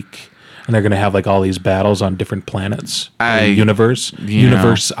Kashyyyk, and they're going to have like all these battles on different planets? Universes.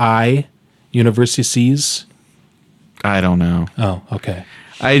 I don't know. Oh, okay.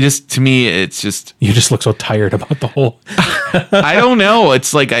 To me, it's just... You just look so tired about the whole... I don't know.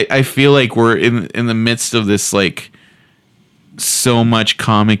 It's like, I feel like we're in the midst of this, like, so much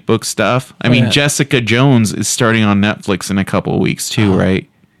comic book stuff. I mean, Jessica Jones is starting on Netflix in a couple of weeks, too, right?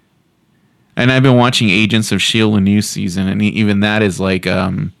 And I've been watching Agents of S.H.I.E.L.D. the new season, and even that is like...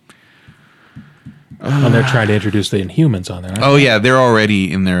 and they're trying to introduce the Inhumans on there. Oh, yeah. They're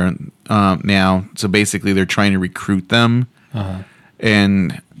already in there now. So basically, they're trying to recruit them.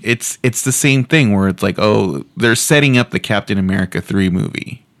 And it's the same thing where it's like, they're setting up the Captain America 3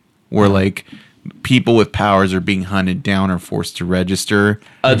 movie where like people with powers are being hunted down or forced to register.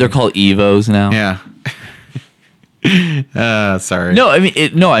 They're called Evos now. Yeah. Sorry. No, I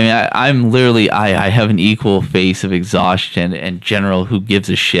mean, I'm literally, I have an equal face of exhaustion and general who gives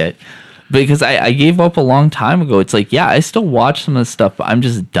a shit. Because I gave up a long time ago. It's like, yeah, I still watch some of this stuff, but I'm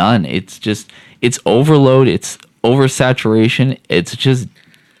just done. It's overload. It's oversaturation. It's just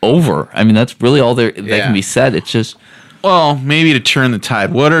over. I mean, that's really all that can be said. It's just... Well, maybe to turn the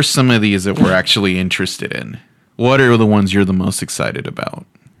tide, what are some of these that we're actually interested in? What are the ones you're the most excited about?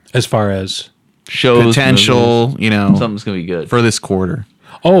 As far as shows, potential, movies, something's going to be good. For this quarter.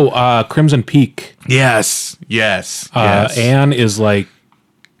 Oh, Crimson Peak. Yes. Anne is like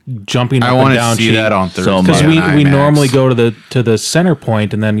jumping up I and want down. to see that on Thursday. Because we normally go to the center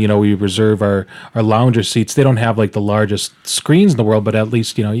point, and then we reserve our lounger seats. They don't have like the largest screens in the world, but at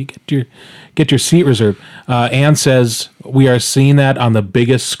least you get your seat reserved. Anne says we are seeing that on the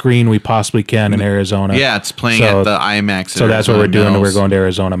biggest screen we possibly can in Arizona. Yeah, it's playing at the IMAX. So that's what we're doing. We're going to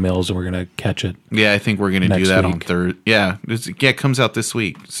Arizona Mills, and we're going to catch it. Yeah, I think we're going to do that on Thursday. Yeah, it comes out this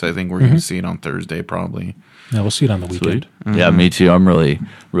week, so I think we're going to see it on Thursday probably. Yeah, we'll see it on the weekend. Mm-hmm. Yeah, me too. I'm really,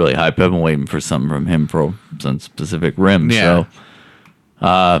 really hyped. I've been waiting for something from him since Pacific Rim. Yeah.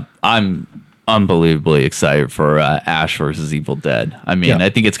 So I'm unbelievably excited for Ash versus Evil Dead. I mean, I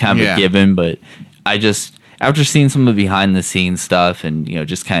think it's kind of a given, but I just, after seeing some of the behind the scenes stuff and,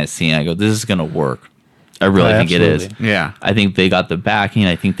 just kind of seeing, I go, this is going to work. I really think it is. Yeah. I think they got the backing.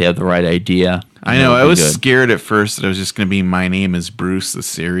 I think they have the right idea. I know. I was scared at first that it was just going to be My Name is Bruce, the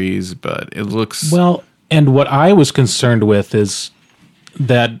series, but it looks... Well... And what I was concerned with is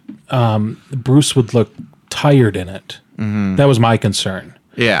that Bruce would look tired in it. Mm-hmm. That was my concern.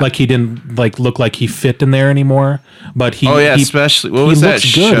 Yeah, like he didn't look like he fit in there anymore. But he, especially what was that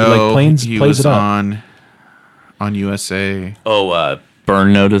show? Like he plays was it up. on USA.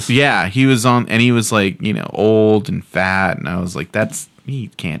 Burn Notice. Yeah, he was on, and he was like old and fat, and I was like, he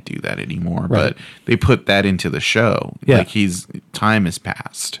can't do that anymore. Right. But they put that into the show. Yeah, like time has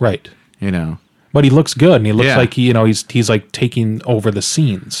passed. Right. But he looks good, and he looks like he's like taking over the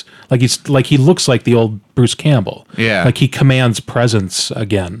scenes. Like he looks like the old Bruce Campbell. Yeah, like he commands presence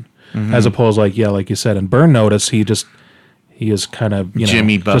again, as opposed like you said in Burn Notice, he is kind of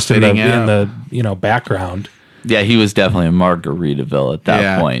Jimmy just in the background. Yeah, he was definitely in Margaritaville at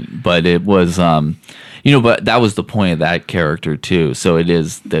that point, but it was but that was the point of that character too. So it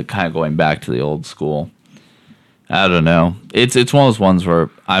is the kind of going back to the old school. I don't know. It's one of those ones where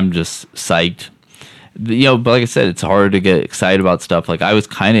I'm just psyched. But like I said, it's hard to get excited about stuff. Like I was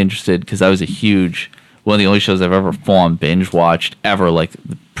kind of interested because I was one of the only shows I've ever full on binge watched ever. Like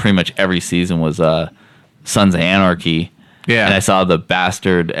pretty much every season was Sons of Anarchy. Yeah, and I saw The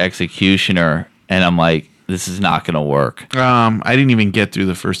Bastard Executioner, and I'm like, this is not going to work. I didn't even get through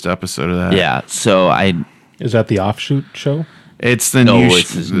the first episode of that. Yeah, so is that the offshoot show? It's the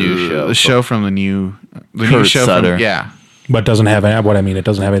it's his new show. The show from the new show Sutter. But doesn't have it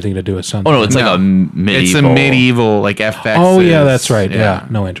doesn't have anything to do with Sons. Oh no, it's like a medieval. It's a medieval like FX. Oh yeah, that's right. Yeah,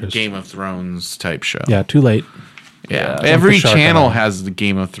 no interest. Game of Thrones type show. Yeah, too late. Yeah. Every channel has the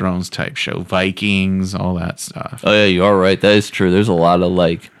Game of Thrones type show. Vikings, all that stuff. Oh yeah, you are right. That is true. There's a lot of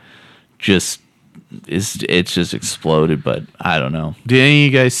it's just exploded, but I don't know. Did any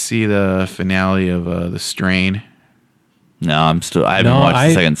of you guys see the finale of The Strain? No, I haven't watched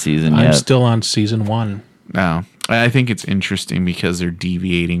the second season yet. I'm still on season 1. No. I think it's interesting because they're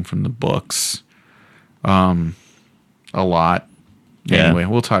deviating from the books a lot. Yeah. Anyway,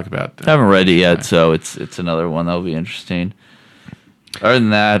 we'll talk about that. I haven't read it yet, so it's another one that'll be interesting. Other than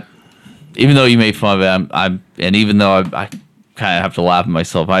that, even though you made fun of it, and even though I kind of have to laugh at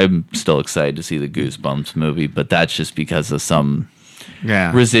myself, I'm still excited to see the Goosebumps movie, but that's just because of some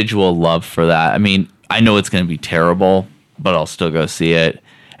residual love for that. I mean, I know it's going to be terrible, but I'll still go see it.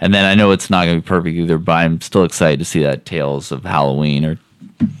 And then I know it's not going to be perfect either, but I'm still excited to see that Tales of Halloween.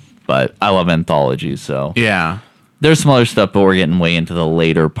 But I love anthologies, so yeah. There's some other stuff, but we're getting way into the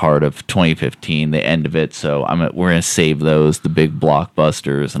later part of 2015, the end of it. So we're going to save those, the big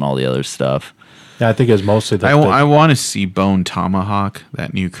blockbusters and all the other stuff. Yeah, I think it's mostly I want to see Bone Tomahawk,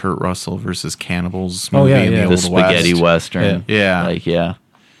 that new Kurt Russell versus Cannibals movie in the Old West. Spaghetti Western. Yeah.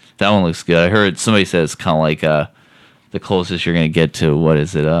 That one looks good. I heard somebody says it's kind of like the closest you're going to get to, what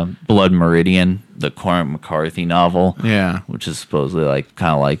is it, Blood Meridian, the Cormac McCarthy novel. Yeah. Which is supposedly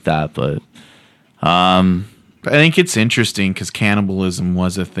kind of like that, but... I think it's interesting because cannibalism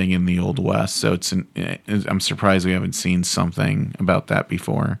was a thing in the Old West, so I'm surprised we haven't seen something about that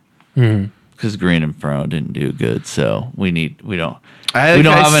before. Because Green Inferno didn't do good, so we don't have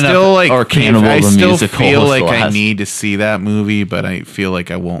enough. Or Cannibal the Musical. I feel like I need to see that movie, but I feel like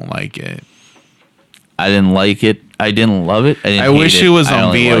I won't like it. I didn't like it. I didn't love it. I wish it was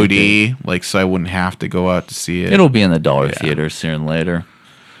on VOD, so I wouldn't have to go out to see it. It'll be in the dollar theater sooner or later.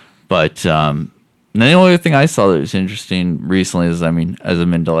 But the only other thing I saw that was interesting recently is, as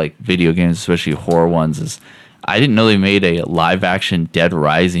I'm into video games, especially horror ones, is I didn't know they made a live action Dead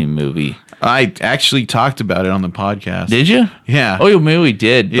Rising movie. I actually talked about it on the podcast. Did you? Yeah. Oh, maybe we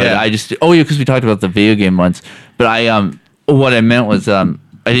did. But I just because we talked about the video game ones. But what I meant was I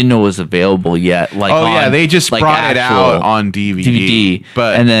didn't know it was available yet. They just brought it out on DVD.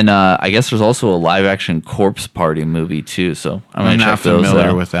 And then I guess there's also a live action Corpse Party movie too. So I'm not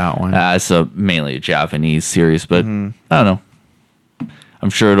familiar with that one. It's mainly a Japanese series, but I don't know. I'm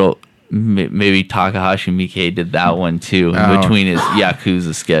sure it'll. Maybe Takahashi Miike did that one too in between his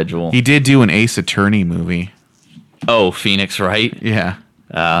Yakuza schedule. He did do an Ace Attorney movie. Oh, Phoenix Wright? Yeah.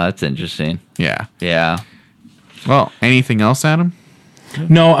 That's interesting. Yeah. Yeah. Well, anything else, Adam?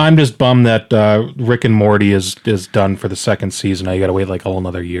 No, I'm just bummed that Rick and Morty is done for the second season. Now you got to wait a whole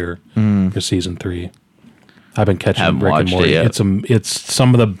another year for season 3. I've been catching Rick and Morty. It's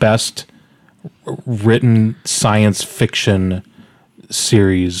some of the best written science fiction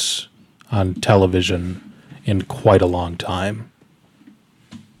series on television in quite a long time.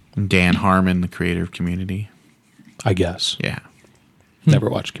 Dan Harmon, the creator of Community. I guess. Yeah. Never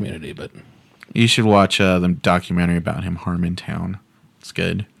watched Community, but... You should watch the documentary about him, Harmontown. It's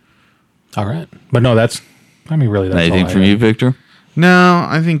good. All right. But no, that's anything from you, Victor? No,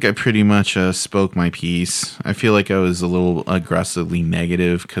 I think I pretty much spoke my piece. I feel like I was a little aggressively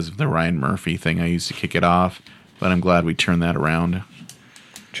negative because of the Ryan Murphy thing. I used to kick it off, but I'm glad we turned that around.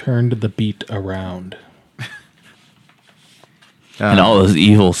 Turned the beat around. And all those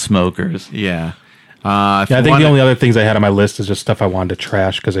evil smokers. Yeah. I think the only other things I had on my list is just stuff I wanted to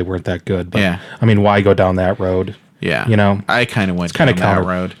trash because they weren't that good. But, why go down that road? Yeah. I kind of went down that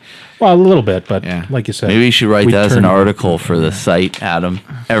road. Well, a little bit, but like you said. Maybe you should write that as an article for the site, Adam.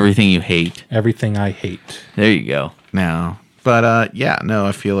 Everything you hate. Everything I hate. There you go. No. But,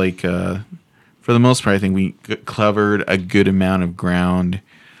 I feel like for the most part, I think we covered a good amount of ground.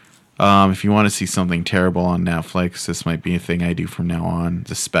 If you want to see something terrible on Netflix, this might be a thing I do from now on.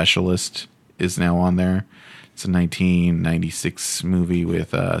 The Specialist is now on there. It's a 1996 movie with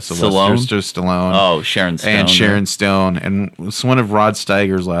Sylvester Stallone. Oh, Sharon Stone. And Sharon Stone. And it's one of Rod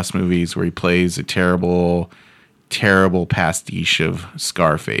Steiger's last movies where he plays a terrible, terrible pastiche of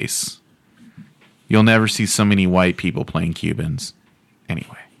Scarface. You'll never see so many white people playing Cubans.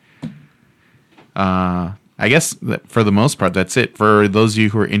 Anyway. I guess that for the most part, that's it. For those of you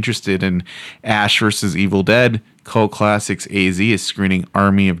who are interested in Ash vs. Evil Dead, Cult Classics AZ is screening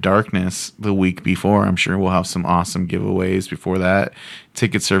Army of Darkness the week before. I'm sure we'll have some awesome giveaways before that.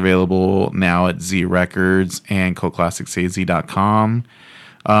 Tickets are available now at Z Records and cultclassicsaz.com.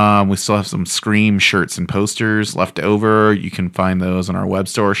 We still have some Scream shirts and posters left over. You can find those on our web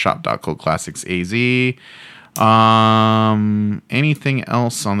store, shop.cultclassicsaz. Anything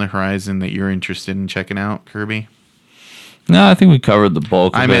else on the horizon that you're interested in checking out, Kirby? No, I think we covered the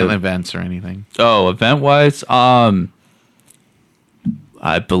bulk of it. I meant events or anything. Oh, event-wise? I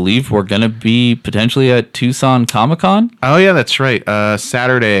believe we're going to be potentially at Tucson Comic-Con. Oh, yeah, that's right.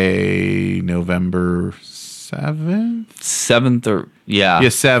 Saturday, November 7th? 7th or... Yeah. Yeah,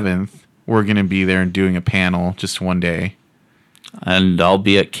 7th. We're going to be there and doing a panel just one day. And I'll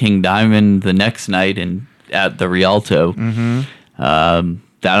be at King Diamond the next night and at the Rialto. Mm-hmm.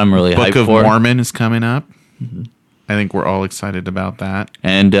 That I'm really hyped for. Book of Mormon is coming up. Mm-hmm. I think we're all excited about that.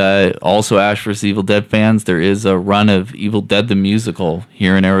 And also, Ash vs. Evil Dead fans, there is a run of Evil Dead the Musical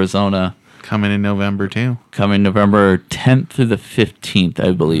here in Arizona. Coming in November, too. Coming November 10th through the 15th,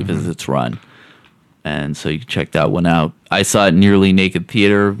 I believe, is its run. And so you can check that one out. I saw it at Nearly Naked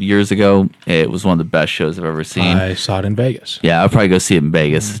Theater years ago. It was one of the best shows I've ever seen. I saw it in Vegas. Yeah, I'll probably go see it in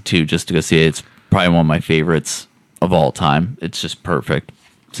Vegas, too, just to go see it. It's probably one of my favorites of all time. It's just perfect.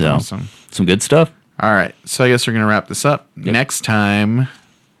 So, awesome. Some good stuff. All right, so I guess we're going to wrap this up. Yep. Next time,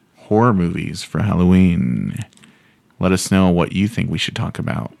 horror movies for Halloween. Let us know what you think we should talk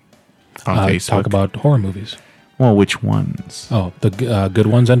about on Facebook. Talk about horror movies. Well, which ones? Oh, the good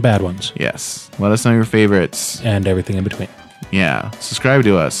ones and bad ones. Yes. Let us know your favorites. And everything in between. Yeah. Subscribe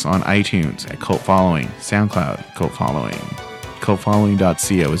to us on iTunes at Cult Following, SoundCloud, Cult Following.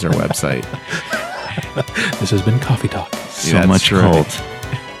 Cultfollowing.co is our website. This has been Coffee Talk. So much cult.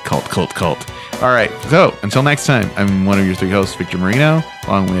 Cult. All right. So until next time, I'm one of your 3 hosts, Victor Marino,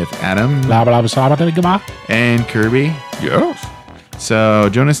 along with Adam. And Kirby. Yes. So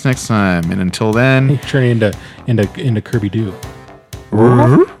join us next time, and until then, turn into Kirby Doo.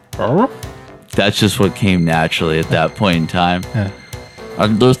 That's just what came naturally at that point in time. Yeah.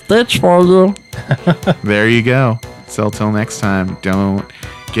 And this ditch for you. There you go. So till next time, don't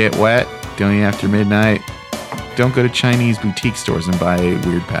get wet. Don't eat after midnight. Don't go to Chinese boutique stores and buy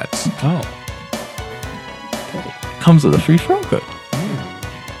weird pets. Oh. Comes with a free Frogurt.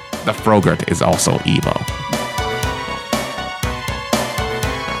 The Frogurt is also evil.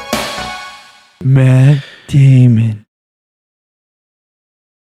 Matt Damon.